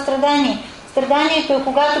на това страдание. Страданието е,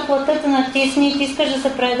 когато плътата натисне и ти искаш да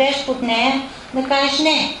се предадеш под нея, да кажеш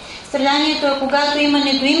не. Страданието е, когато има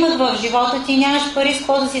недоимък в живота ти и нямаш пари с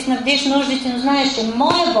какво да си снабдиш нуждите, но знаеш, че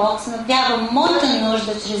моя Бог снабдява моята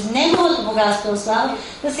нужда чрез Неговото богатство и слава,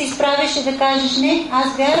 да се изправиш и да кажеш не,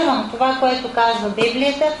 аз вярвам това, което казва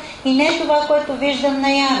Библията и не това, което виждам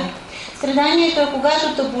наяве. Страданието е,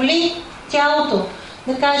 когато те боли тялото,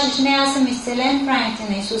 да кажеш не, аз съм изцелен в раните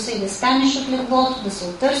на Исуса и да станеш от леглото, да се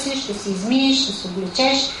отърсиш, да се измиеш, да се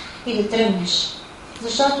облечеш и да тръгнеш.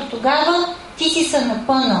 Защото тогава ти си се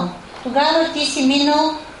напънал. Тогава ти си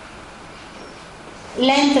минал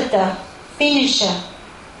лентата, финиша,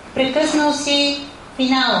 прекъснал си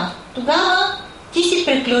финала. Тогава ти си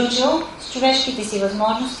приключил с човешките си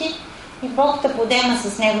възможности и Бог те подема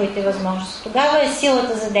с Неговите възможности. Тогава е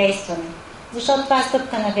силата за действане. Защото това е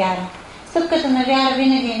стъпка на вяра. Стъпката на вяра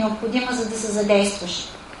винаги е необходима, за да се задействаш.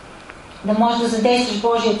 Да можеш да задействаш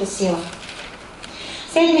Божията сила.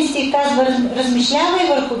 7 стих казва, размишлявай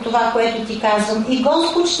върху това, което ти казвам и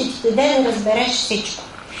Господ ще ти даде да разбереш всичко.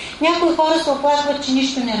 Някои хора се оплакват, че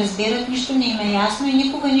нищо не разбират, нищо не им е ясно и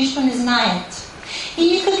никога нищо не знаят. И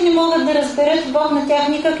никак не могат да разберат, Бог на тях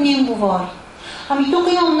никак не им говори. Ами тук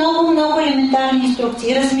има много елементарни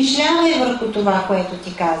инструкции. Размишлявай върху това, което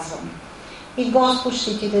ти казвам. И Господ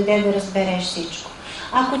ще ти даде да разбереш всичко.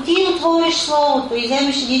 Ако ти отвориш Словото и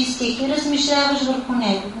вземеш един стих и размишляваш върху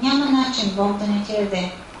него, няма начин Бог да не ти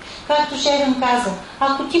даде. Както Шедън каза,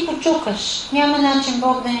 ако ти почукаш, няма начин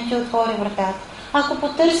Бог да не ти отвори вратата. Ако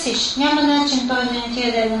потърсиш, няма начин Той да не ти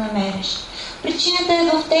даде да намериш. Причината е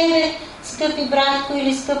в тебе, скъпи братко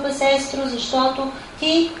или скъпа сестро, защото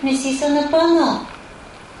ти не си се напънал.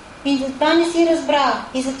 И затова не си разбрал.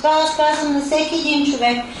 И затова аз казвам на всеки един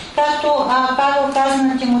човек, както Павел каза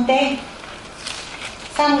на Тимотей,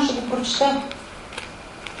 само ще го прочета.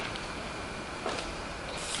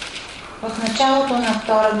 В началото на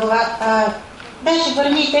 2 глава, даже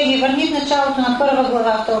върни в началото на 1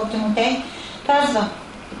 глава 2 Тимотей, казва,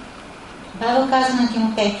 Павел казва на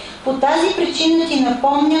Тимотей, по тази причина ти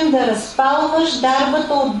напомням да разпалваш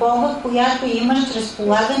дарбата от Бога, която имаш чрез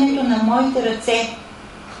полагането на моите ръце.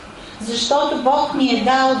 Защото Бог ни е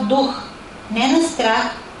дал дух, не на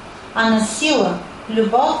страх, а на сила,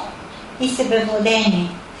 любов и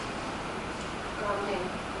себевладение.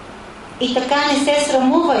 И така не се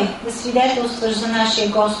срамувай да свидетелстваш за нашия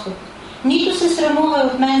Господ. Нито се срамувай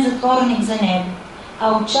от мен затворник за Него,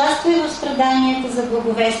 а участвай в страданията за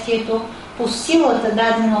благовестието по силата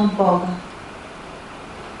дадена от Бога.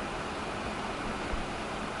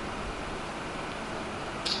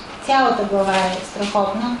 Цялата глава е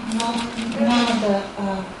страхотна, но няма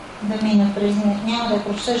да мина през нея, няма да я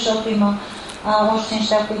прочета, защото има още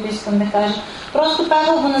неща, които искам да кажа. Просто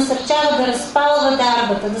Павел го насърчава да разпалва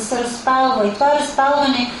дарбата, да се разпалва. И това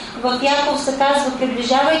разпалване в Яков се казва,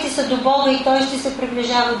 приближавайте се до Бога и Той ще се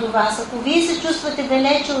приближава до вас. Ако вие се чувствате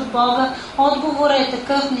далече от Бога, отговорът е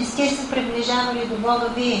такъв, не сте се приближавали до Бога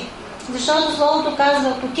вие. Защото Словото казва,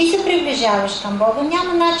 ако ти се приближаваш към Бога,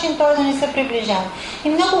 няма начин Той да не се приближава. И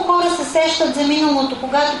много хора се сещат за миналото,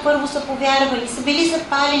 когато първо са повярвали, са били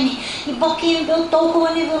запалени и Бог им бил толкова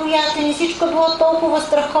невероятен и всичко е било толкова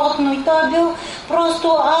страхотно и Той е бил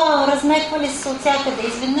просто, размеквали се от всякъде.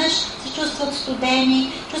 Изведнъж се чувстват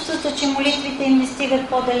студени, чувстват се, че молитвите им не стигат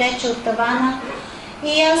по-далече от тавана.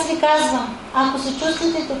 И аз ви казвам, ако се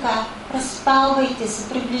чувствате така, разпалвайте се,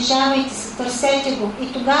 приближавайте се, търсете го.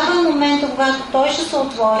 И тогава е момента, когато Той ще се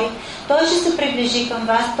отвори, Той ще се приближи към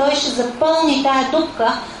вас, Той ще запълни тая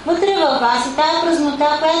дупка вътре във вас и тая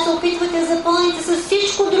празнота, която се опитвате да запълните с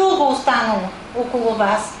всичко друго останало около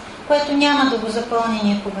вас, което няма да го запълни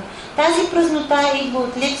никога. Тази празнота идва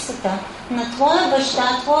от липсата на Твоя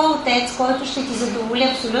баща, Твоя отец, който ще ти задоволи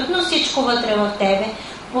абсолютно всичко вътре в тебе.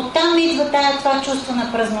 Оттам идва това чувство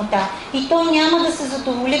на празнота. И той няма да се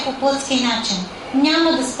задоволи по плътски начин.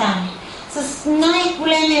 Няма да стане. С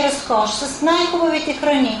най-големия разкош, с най-хубавите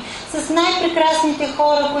храни, с най-прекрасните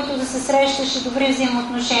хора, които да се срещаш и добри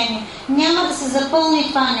взаимоотношения. Няма да се запълни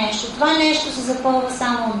това нещо. Това нещо се запълва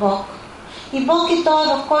само от Бог. И Бог е Той,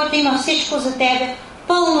 в който има всичко за тебе.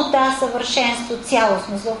 пълнота, съвършенство,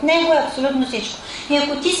 цялостност. В него е абсолютно всичко. И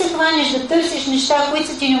ако ти се хванеш да търсиш неща, които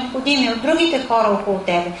са ти необходими от другите хора около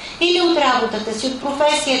тебе, или от работата си, от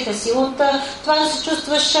професията си, от това да се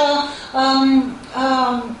чувстваш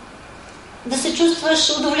да се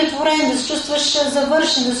чувстваш удовлетворен, да се чувстваш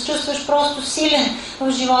завършен, да се чувстваш просто силен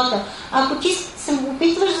в живота. Ако ти се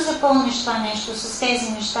опитваш да запълниш това нещо с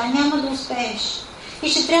тези неща, няма да успееш. И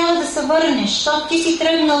ще трябва да се върнеш, защото ти си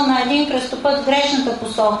тръгнал на един кръстопът в грешната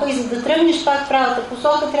посока и за да тръгнеш пак в правата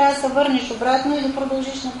посока, трябва да се върнеш обратно и да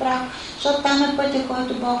продължиш направо, защото там е пътя,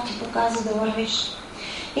 който Бог ти показа да вървиш.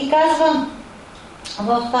 И казвам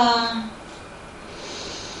в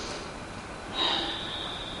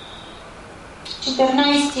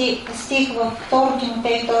 14 стих в 2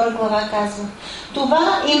 Тимотей 2 глава казва: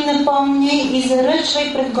 това им напомни и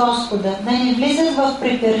заръчвай пред Господа, да не влизат в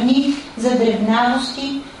преперни за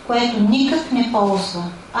дребнавости, което никак не ползва,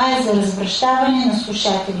 а е за развращаване на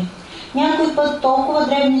слушатели. Някой път толкова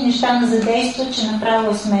дребни неща не задействат, че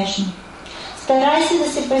направо е смешно. Старай се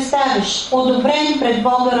да се представиш одобрен пред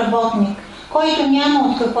Бога работник, който няма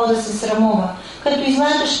от какво да се срамува, като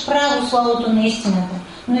излагаш право словото на истината,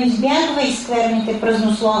 но избягвай скверните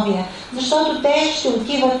празнословия, защото те ще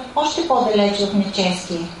отиват още по-далеч от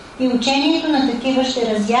нечестие и учението на такива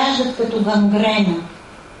ще разяждат като гангрена.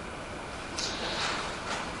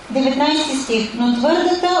 19 стих. Но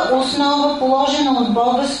твърдата основа, положена от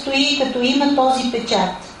Бога, стои, като има този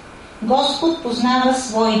печат: Господ познава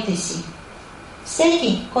своите си.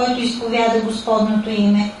 Всеки, който изповяда Господното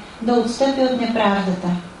име, да отстъпи от неправдата.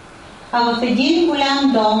 А в един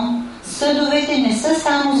голям дом съдовете не са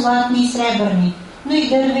само златни и сребърни, но и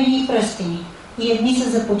дървени и пръстени. И едни са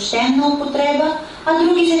за почтенна употреба, а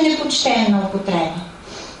други за непочтенна употреба.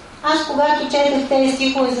 Аз, когато четах тези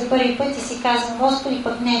стихове за първи път и си казвам: Господи,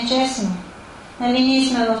 пък не е честно. Нали, ние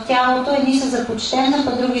сме в тялото, едни са за почтенна,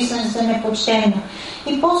 а други са за непочтенна.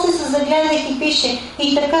 И после се загледах и пише: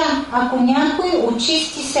 и така, ако някой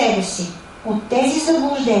очисти себе си от тези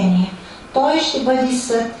заблуждения, той ще бъде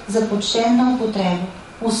съд за почтенна употреба,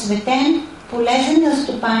 осветен, полезен на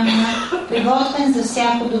стопанина, приготвен за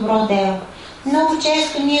всяко добро дело. Много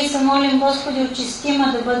често ние се молим: Господи, очисти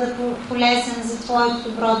ма да бъда полезен за Твоето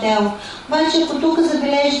добро дело. Обаче, ако тук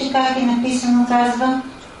забележите как е написано, казва: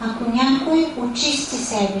 ако някой очисти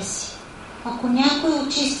себе си. Ако някой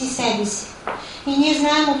очисти себе си. И ние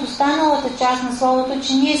знаем от останалата част на Словото,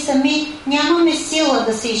 че ние сами нямаме сила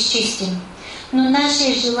да се изчистим. Но наше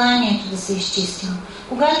е желанието да се изчистим.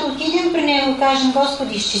 Когато отидем при Него и кажем: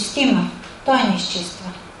 Господи, изчисти ме, Той не изчиства.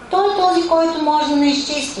 Той е този, който може да не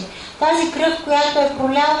изчисти. Тази кръв, която е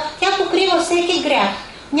пролял, тя покрива всеки грях.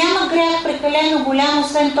 Няма грях прекалено голям,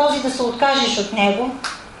 освен този да се откажеш от него,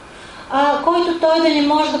 който той да не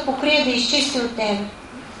може да покрие, да изчисти от тебе.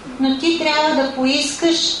 Но ти трябва да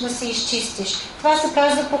поискаш да се изчистиш. Това се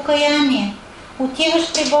казва покаяние.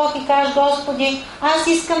 Отиваш при Бог и кажеш: Господи, аз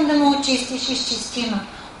искам да ме очистиш, изчисти ме.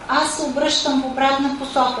 Аз се обръщам в обратна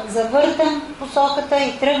посока, завъртам посоката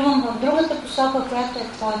и тръгвам в другата посока, която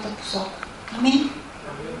е Твоята посока. Амин.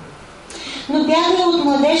 Но бягай от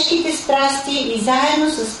младежките страсти и заедно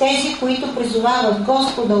с тези, които призовават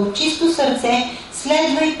Господа от чисто сърце,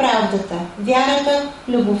 следвай правдата, вярата,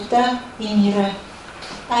 любовта и мира.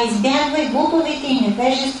 А избягвай глупавите и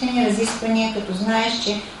невежествени разисквания, като знаеш,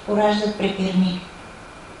 че пораждат препирни.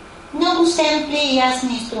 Много семпли и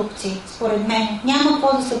ясни инструкции, според мен. Няма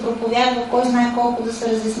какво да се проповядва, кой знае колко да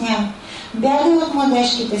се разяснява. Бягай от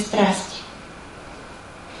младежките страсти.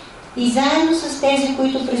 И заедно с тези,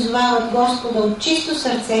 които призовават Господа от чисто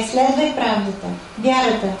сърце, следвай правдата,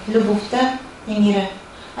 вярата, любовта и мира.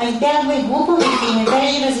 А избягвай глупавите и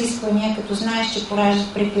невежи разисквания, като знаеш, че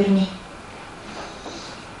пораждат препирни.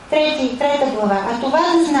 Трета глава. А това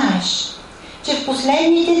да знаеш, че в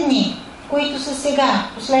последните дни, които са сега,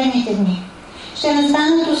 последните дни, ще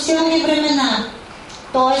настанат усилни времена,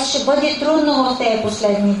 т.е. ще бъде трудно в тези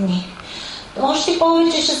последни дни. Още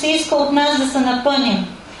повече ще се иска от нас да се напънем.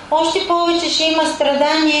 Още повече ще има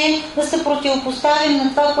страдание да се противопоставим на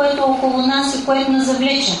това, което е около нас и което нас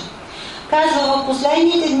завлича. Казва: в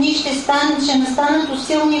последните дни ще настанат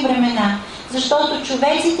усилни времена, защото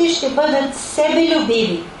човеците ще бъдат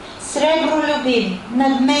себелюбиви, сребролюбиви,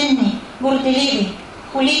 надменни, горделиви,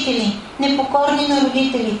 хулители, непокорни на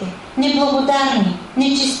родителите, неблагодарни,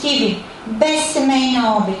 нечестиви, без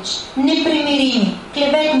семейна обич, непримирими,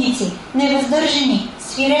 клеветници, невъздържани,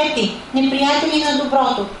 свирепи, неприятели на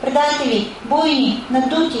доброто, предатели, буйни,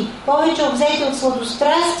 надути, повече обзети от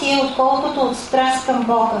сладострастие, отколкото от страст към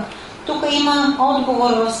Бога. Тук има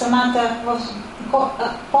отговор в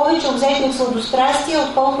повече обзети от сладострастие,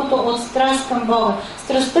 отколкото от страст към Бога.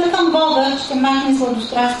 Страстта към Бога ще махне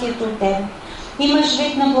сладострастието от тебе. Имаш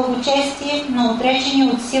вид на благочестие, но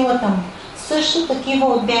отречени от силата му. Също такива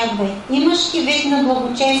отбягвай. Имаш ли вид на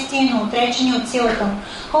благочестие, но отречени от силата му.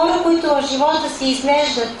 Хора, които в живота си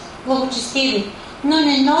изглеждат благочестиви, но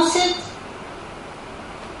не носят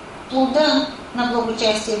плода на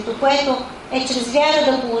благочестието, което е чрез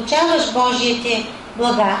вяра да получаваш Божиите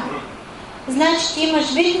блага. Значи ти имаш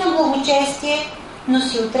вид на благочестие, но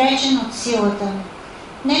си отречен от силата му.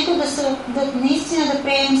 Нека наистина да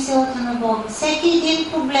приемем силата на Бога. Всеки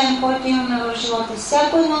един проблем, който имаме в живота,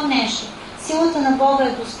 всяко едно нещо, силата на Бога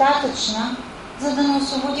е достатъчна, за да не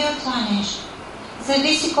освободи от това нещо.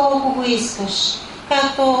 Зависи колко го искаш.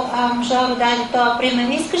 Както Жоро даде този пример.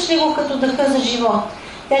 Искаш ли го като дъха за живот?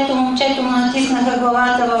 Дето момчето му натиснаха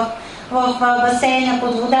главата в басейна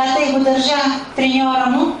под водата и го държа треньора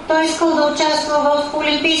му. Той искал да участва в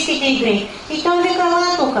Олимпийските игри. И той вика,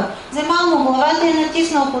 ела тук. Вземал му главата и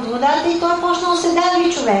натиснал под водата и той почнал се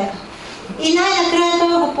дави човека. И най-накрая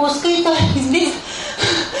той го пуска и той излиза.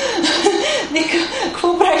 Вика,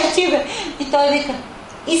 какво правиш ти, бе? И той вика,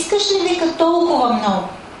 искаш ли, вика, толкова много,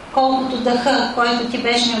 колкото дъха, който ти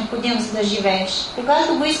беше необходим, за да живееш?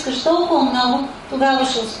 Когато го искаш толкова много, тогава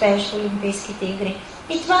ще успееш в Олимпийските игри.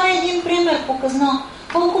 И това е един пример показно.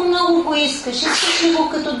 Колко много го искаш? Искаш ли го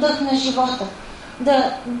като дъх на живота?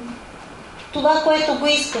 Това, което го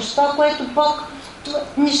искаш, това, което Бог...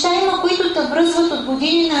 Неща има, които те връзват от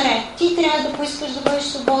години наред. Ти трябва да поискаш да бъдеш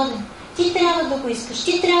свободен. Ти трябва да го искаш.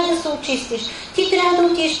 Ти трябва да се очистиш. Ти трябва да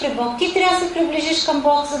отидеш при Бог. Ти трябва да се приближиш към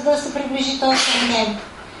Бог, за да се приближи той към Него.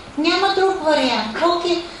 Няма друг вариант.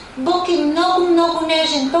 Бог е много, много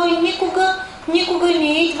нежен. Той никога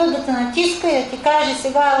не идва да те натиска и да ти каже,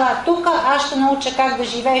 сега ела тук, аз ще науча как да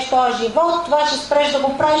живееш този живот, това ще спреш да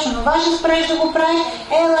го правиш, онова ще спреш да го правиш,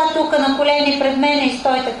 ела тук на колени пред мене и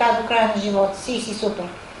стой така до края на живота си и си супер.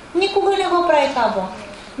 Никога не го прави това Бог.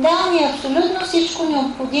 Дал ни е абсолютно всичко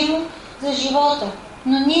необходимо за живота,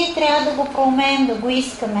 но ние трябва да го проумеем, да го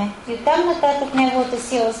искаме. И оттам нататък неговата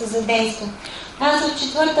сила се задейства. Аз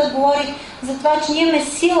в 4 говорих за това, че ние имаме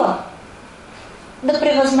сила да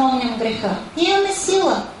превъзмогнем греха. Ние имаме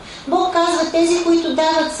сила. Бог казва, тези, които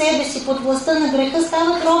дават себе си под властта на греха,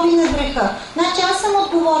 стават роби на греха. Значи аз съм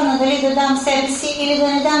отговорна дали да дам себе си или да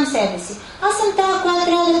не дам себе си. Аз съм тая, която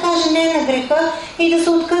трябва да каже не на греха и да се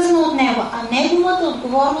откъсна от него. А неговата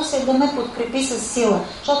отговорност е да ме подкрепи с сила.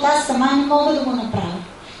 Защото аз сама не мога да го направя.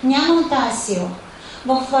 Нямам тая сила.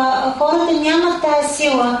 Хората нямат тая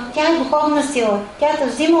сила. Тя е духовна сила. Тя те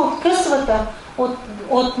взима от късвата,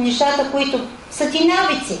 от нещата, които са ти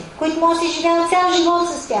навици, които може да си живеят цял живот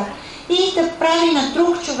с тях. И да прави на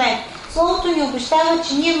друг човек. Словото ни обещава,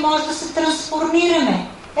 че ние може да се трансформираме.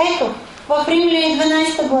 Ето, в Римляни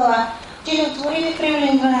 12 глава. Ти ли отворили в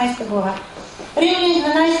Римляни 12 глава? Римляни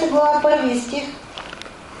 12 глава, първи стих,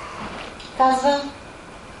 казва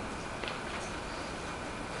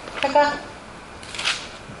така.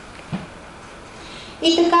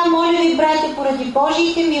 И така, моля ви, братя, поради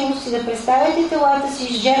Божиите милости, да представяте телата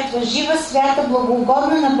си жертва, жива, свята,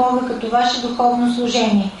 благоугодна на Бога, като ваше духовно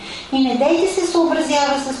служение. И не дейте се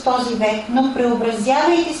съобразява с този век, но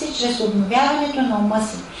преобразявайте се чрез обновяването на ума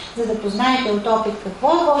си, за да познаете от опит какво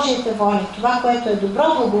е Божията воля, това, което е добро,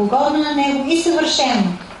 благоугодно на Него и съвършено.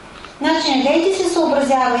 Значи, не дейте се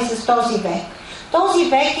съобразявай с този век. Този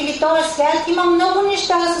век или този свят има много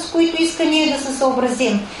неща, с които иска ние да се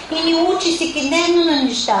съобразим. И ни учи всекидневно на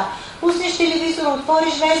неща. Пуснеш телевизора,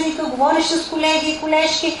 отвориш вестника, говориш с колеги и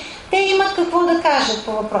колежки. Те имат какво да кажат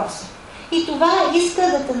по въпроса. И това иска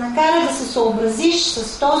да те накара да се съобразиш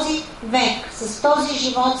с този век, с този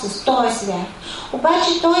живот, с този свят.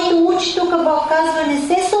 Обаче той те учи, тук Бог казва, не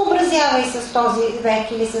се съобразявай с този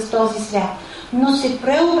век или с този свят, но се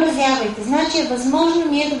преобразявайте. Значи е възможно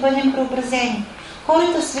ние да бъдем преобразени.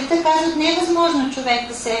 Хората в света казват, не е възможно човек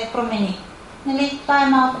да се промени. Нали? Това е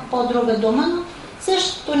малко по-друга дума, но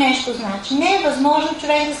същото нещо значи. Не е възможно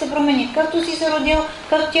човек да се промени. Както си се родил,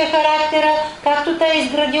 както ти е характера, както те е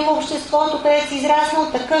изградило обществото, където си израснал,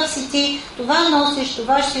 такъв си ти. Това носиш,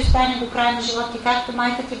 това ще си остане до края на живота ти, както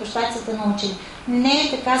майка ти и баща ти са те научили. Не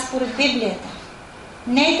е така според Библията.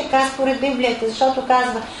 Не е така според Библията, защото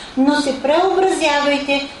казва, но се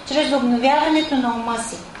преобразявайте чрез обновяването на ума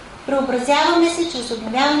си. Преобразяваме се чрез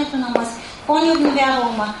обновяването на ума си. Какво ни обновява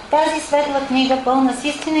ума? Тази светла книга, пълна с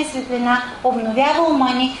истина и светлина, обновява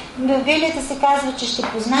ума ни. В Библията се казва, че ще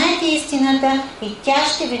познаете истината и тя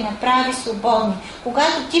ще ви направи свободни.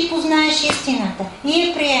 Когато ти познаеш истината и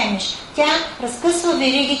я приемеш, тя разкъсва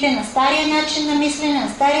веригите на стария начин на мислене, на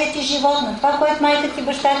стария ти живот, на това, което майка ти,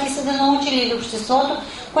 баща ти са да научили, или обществото,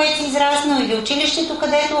 което си израснал, или училището,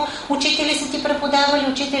 където учители са ти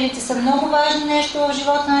преподавали. Учителите са много важно нещо в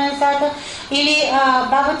живота на децата. Или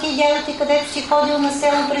баба ти и дядо ти, където си ходил на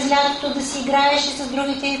село през лятото да си играеш с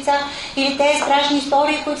другите деца. Или тези страшни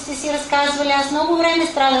истории, които сте си разказвали. Аз много време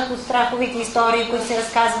страдах от страховите истории, които си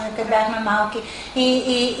разказваме, като бяхме малки.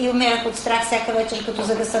 И умирах от страх всяка вечер, като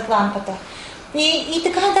загасат лампата. И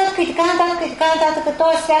така нататък, и така нататък, и така нататък.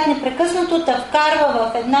 Този свят непрекъснато те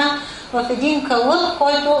вкарва в един кълъп,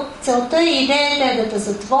 който целта и идеята е да те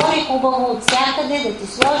затвори хубаво от всякъде, да ти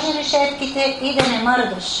сложи решетките и да не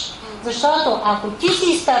мърдаш. Защото ако ти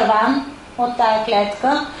си изтърван от тая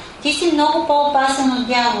клетка, ти си много по-опасен от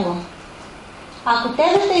дявола. Ако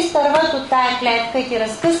тебе те изтърват от тая клетка и ти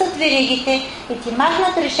разкъсат веригите и ти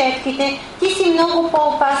махнат решетките, ти си много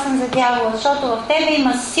по-опасен за дявола, защото в тебе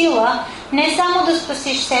има сила не само да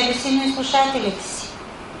спасиш себе си, но и слушателите си.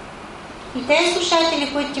 И тези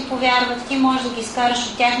слушатели, които ти повярват, ти можеш да ги изкараш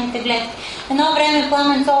от тяхните гледки. Едно време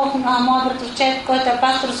Пламен Цолов, моят братовчет, който е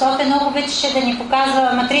пастор в София, много обичаше да ни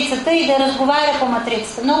показва матрицата и да разговаря по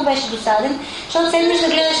матрицата. Много беше досаден, защото седнеш да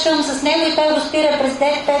гледаш филм с него и той го спира през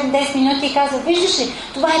 5-10 минути и казва: виждаш ли,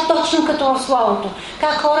 това е точно като в Словото.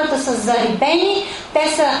 Как хората са зарибени,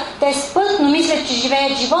 те спът, но мислят, че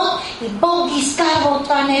живеят живот и Бог ги изкарва от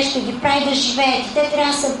това нещо и ги прави да живеят. И те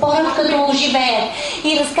трябва да се борят като живеят.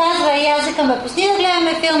 И разказва, и аз викам: пусни да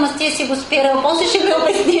гледаме филма, с ти си го спирал, после ще ми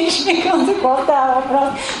обясниш. Викам: за какво става въпрос?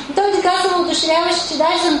 Той така се удушевяваше, че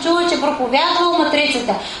даже съм чула, че проповядвал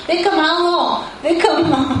матрицата. Викам: ало,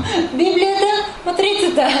 викам Библията,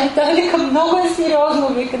 матрицата. Той вика: много е сериозно.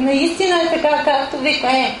 Вика: наистина е така, както вика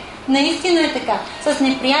наистина е така. С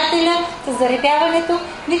неприятеля, с заребяването,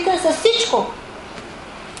 вика, с всичко.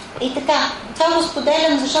 И така, това го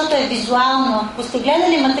споделям, защото е визуално. Ако сте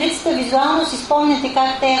гледали матрицата визуално, си спомняте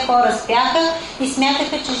как тези хора спяха и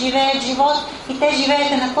смятаха, че живеят живот, и те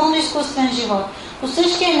живееха напълно изкуствен живот. По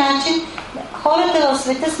същия начин, хората в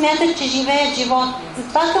света смятат, че живеят живот.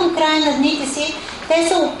 Затова към края на дните си, те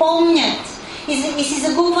се упомнят и си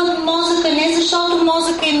загубват мозъка, не защото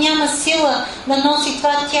мозъка им няма сила да носи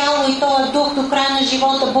това тяло и този дух до края на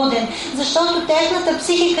живота буден, защото техната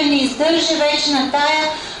психика не издържа вече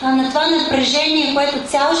на това напрежение, което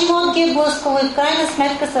цял живот ги е блъскало и в крайна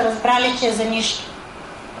сметка са разбрали, че е за нищо.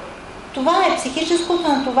 Това е психическото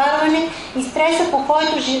натоварване и стреса, по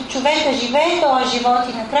който човека живее този живот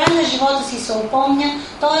и на края на живота си се упомня,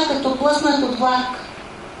 той е като плъснат от влак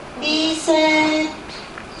и се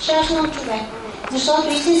шашнал човек. Защото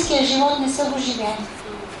истинския живот не са го живели.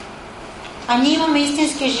 А ние имаме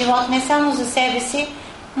истинския живот не само за себе си,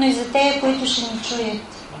 но и за тези, които ще ни чуят.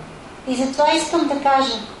 И затова искам да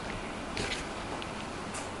кажа: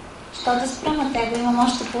 що да спрем от tego? Имам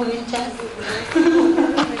още половин час.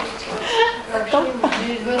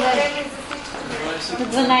 До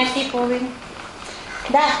 12:30.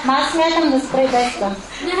 Да, аз смятам да спре без това.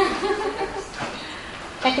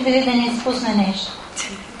 Чакай да ви да не изпусне нещо.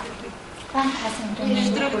 Аз съм това. Виж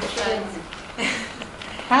друга страница.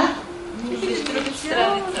 Виж друга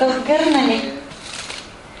страница. Да отгърнали.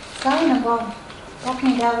 Слава на Бога. Бог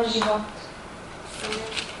ни дава живот.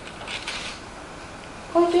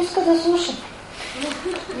 Който иска да слуша.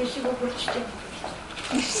 Ние ще го прочетем.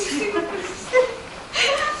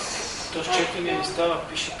 То с четене не става,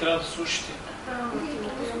 пише: трябва да слушате.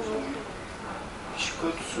 Пише: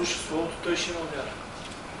 който слуша Словото, той ще има вяра.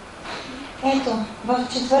 Ето, в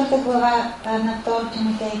 4 глава на 2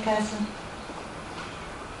 Тимотей казва: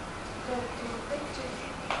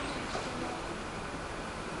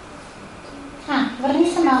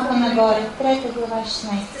 върни се малко нагоре, 3 глава, 16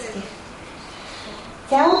 стих.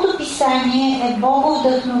 Цялото писание е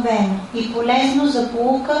боговдъхновено и полезно за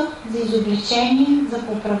поука, за изобличение, за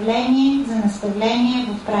поправление, за наставление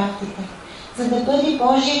в правдите, за да бъде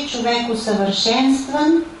Божият човек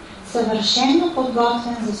усъвършенстван, съвършено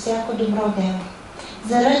подготвен за всяко добро дело.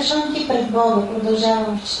 Заръчвам ти пред Бога, продължава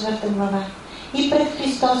в 4 глава, и пред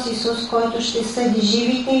Христос Исус, който ще съди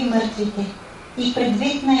живите и мъртвите, и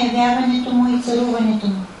предвид на явяването му и царуването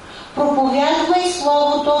му. Проповядвай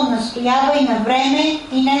Словото, настоявай на време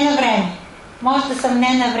и не на време. Може да съм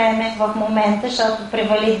не на време в момента, защото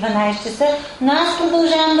превали 12 часа, но аз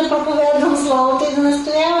продължавам да проповядвам Словото и да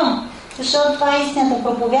настоявам. Защото това е истината.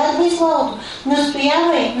 Проповядвай Словото.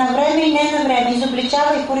 Настоявай на време и не на време.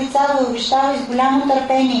 Изобличавай, порицавай, обещавай с голямо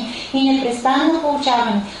търпение и непрестанно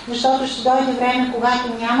поучаване. Защото ще дойде време,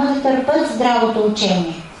 когато няма да търпят здравото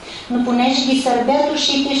учение. Но понеже ги сърбят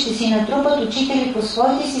ушите, ще си натрупат учители по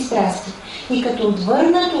своите си страсти. И като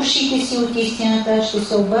отвърнат ушите си от истината, ще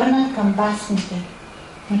се обърнат към басните.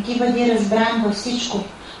 Но ти бъди разбран във всичко.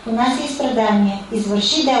 Понасяй страдания,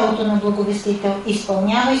 извърши делото на благовестител,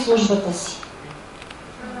 изпълнявай службата си.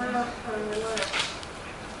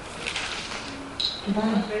 Това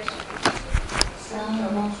е.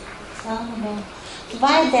 Само Бог.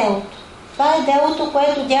 Това е делото. Това е делото,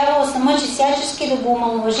 което дявола се мъчи всячески да го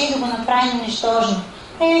омаловажи и да го направи нищожно.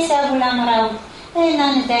 Сега голяма работа. Една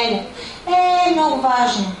неделя. Много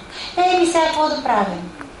важно. Сега какво да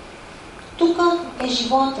правим? Тук е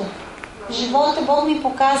живота. Живота, Бог ми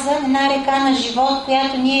показа една река на живот,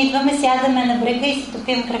 която ние идваме, сядаме на брега и си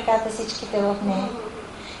топим краката всичките в нея.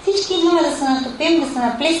 Всички идваме да се натопим, да се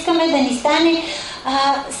наплискаме, да ни стане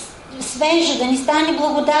свежо, да ни стане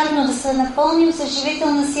благодатно, да се напълним с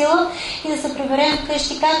живителна сила и да се приберем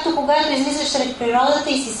вкъщи, както когато излизаш сред природата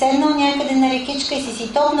и си седнал някъде на рекичка и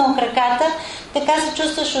си топнал краката, така се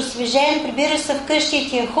чувстваш освежен, прибираш се вкъщи и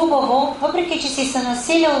ти е хубаво, въпреки че си се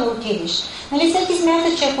насилил да отидеш. Нали всеки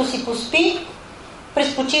смята, че ако си поспи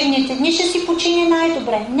през почивните дни, ще си почини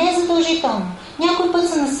най-добре. Не е задължително. Някой път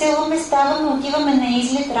се насилваме, ставаме, отиваме на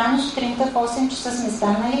излет, рано сутринта в 8 часа сме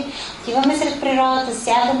станали, отиваме сред природата,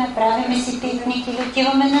 сядаме, правиме си пикник или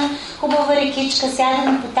отиваме на хубава рекичка,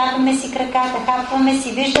 сядаме, потапаме си краката, хапваме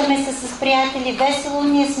си, виждаме се с приятели, весело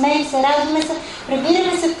ние, смеем се, радваме се,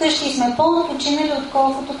 прибираме се вкъщи и сме по-починали,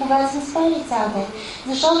 отколкото когато сме спали цял ден.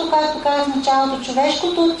 Защото, както казах в началото,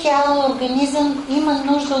 човешкото тяло, организъм има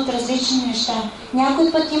нужда от различни неща.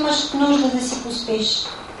 Някой път имаш нужда да си поспиш.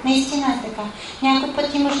 Наистина е така. Някой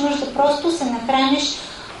път имаш нужда просто се нахраниш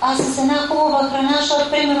с една хубава храна,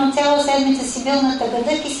 защото примерно цяла седмица си бил на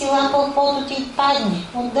тъгадък и си лапал каквото ти падне.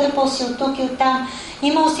 Отдърпал си от тук и от там.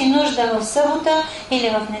 Имал си нужда в събота или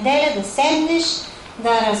в неделя да седнеш,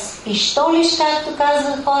 да разпиштолиш, както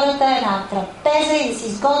казват хората, една трапеза и да си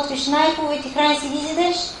изготвиш най-хубавите храни и си ги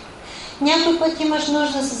изядеш. Някой път имаш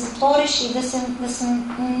нужда да се затвориш и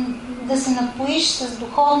да се напоиш с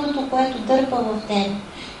духовното, което дърпа в тебе.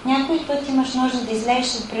 Някой път имаш нужда да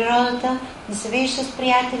излезеш от природата, да се видиш с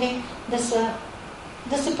приятели,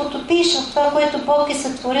 да се потопиш в това, което Бог е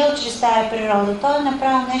сътворил чрез тая природа. Той е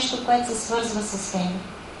направил нещо, което се свързва с тебе.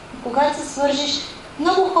 И когато се свържиш,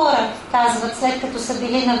 много хора казват, след като са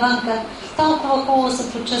били навънка, толкова хубаво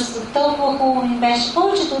се почувстват, толкова хубаво ми беше.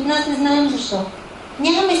 Повечето от нас не знаем защо.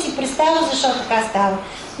 Нямаме си представа защо така става.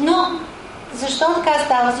 Но защо така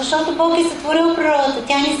става? Защото Бог е сътворил природата.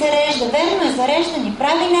 Тя ни зарежда. Верно е, зарежда ни.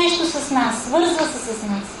 Прави нещо с нас. Свързва се с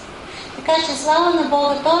нас. Така че слава на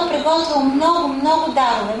Бога. Той е приготвил много, много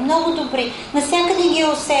дарове. Много добри. Навсякъде ги е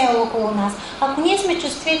усеял около нас. Ако ние сме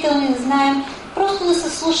чувствителни да знаем, просто да се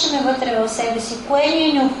слушаме вътре в себе си. Кое ни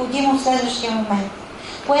е необходимо в следващия момент?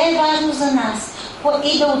 Кое е важно за нас?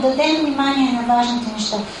 И да отдадем внимание на важните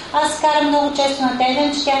неща. Аз карам много често на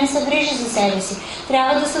Теден, че тя не се грижи за себе си.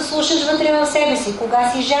 Трябва да се слушаш вътре в себе си.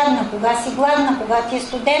 Кога си жадна, кога си гладна, кога ти е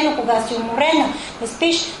студено, кога си уморена, да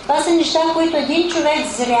спиш. Това са неща, които един човек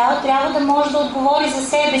зрял трябва да може да отговори за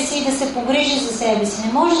себе си и да се погрижи за себе си.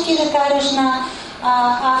 Не можеш ти да караш на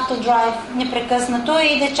автодрайв непрекъснато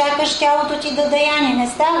и да чакаш тялото ти да даяне. Не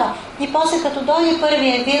става. И после като дойде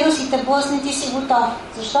първия вирус и те блъсне, ти си готов.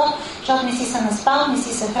 Защо? Защото не си се наспал, не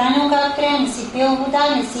си се хранил както трябва, не си пил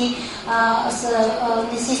вода, не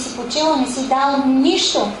си почил, не си дал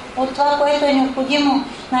нищо от това, което е необходимо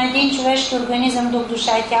на един човешки организъм, дух,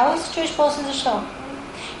 душа и тяло, и се чуеш после защо.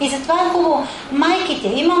 И затова е хубаво. Майките,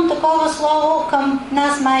 имам такова слово към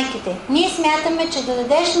нас майките. Ние смятаме, че да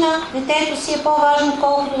дадеш на детето си е по-важно,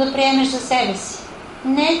 отколкото да приемеш за себе си.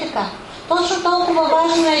 Не е така. Точно толкова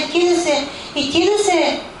важно е и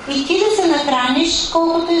ти да се нахраниш,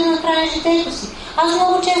 колкото и да нахраниш детето си. Аз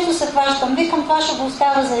много често се хващам, викам, това ще го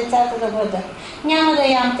оставя за децата да бъдат. Няма да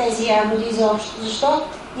ям тези ягоди изобщо. Защо?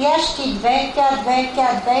 Яш ти две, тя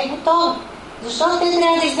две и готово. Защо те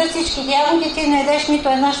трябва да издат всички ягоди, ти не ядеш нито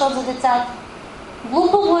една, защото за децата?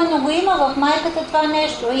 Глупаво е, но го има в майката това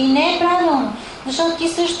нещо. И не е правилно, защото ти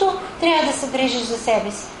също трябва да се грижиш за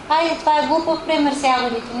себе си. Айде, това е глупав пример с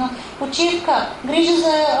ягодите, но почивка, грижа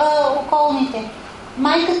за околните.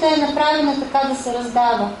 Майката е направена така да се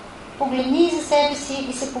раздава. Погледни за себе си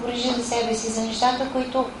и се погрижи за себе си, за нещата,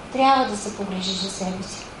 които трябва да се погрижиш за себе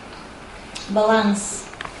си. Баланс.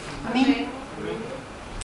 Амин.